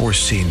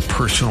never-before-seen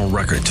personal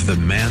records of the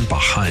man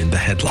behind the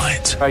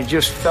headlines. I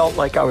just felt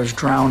like I was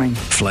drowning.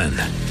 Flynn,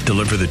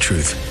 Deliver the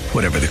Truth,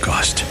 Whatever the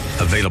Cost.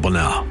 Available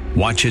now.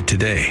 Watch it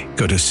today.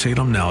 Go to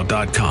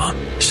salemnow.com.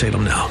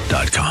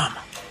 salemnow.com.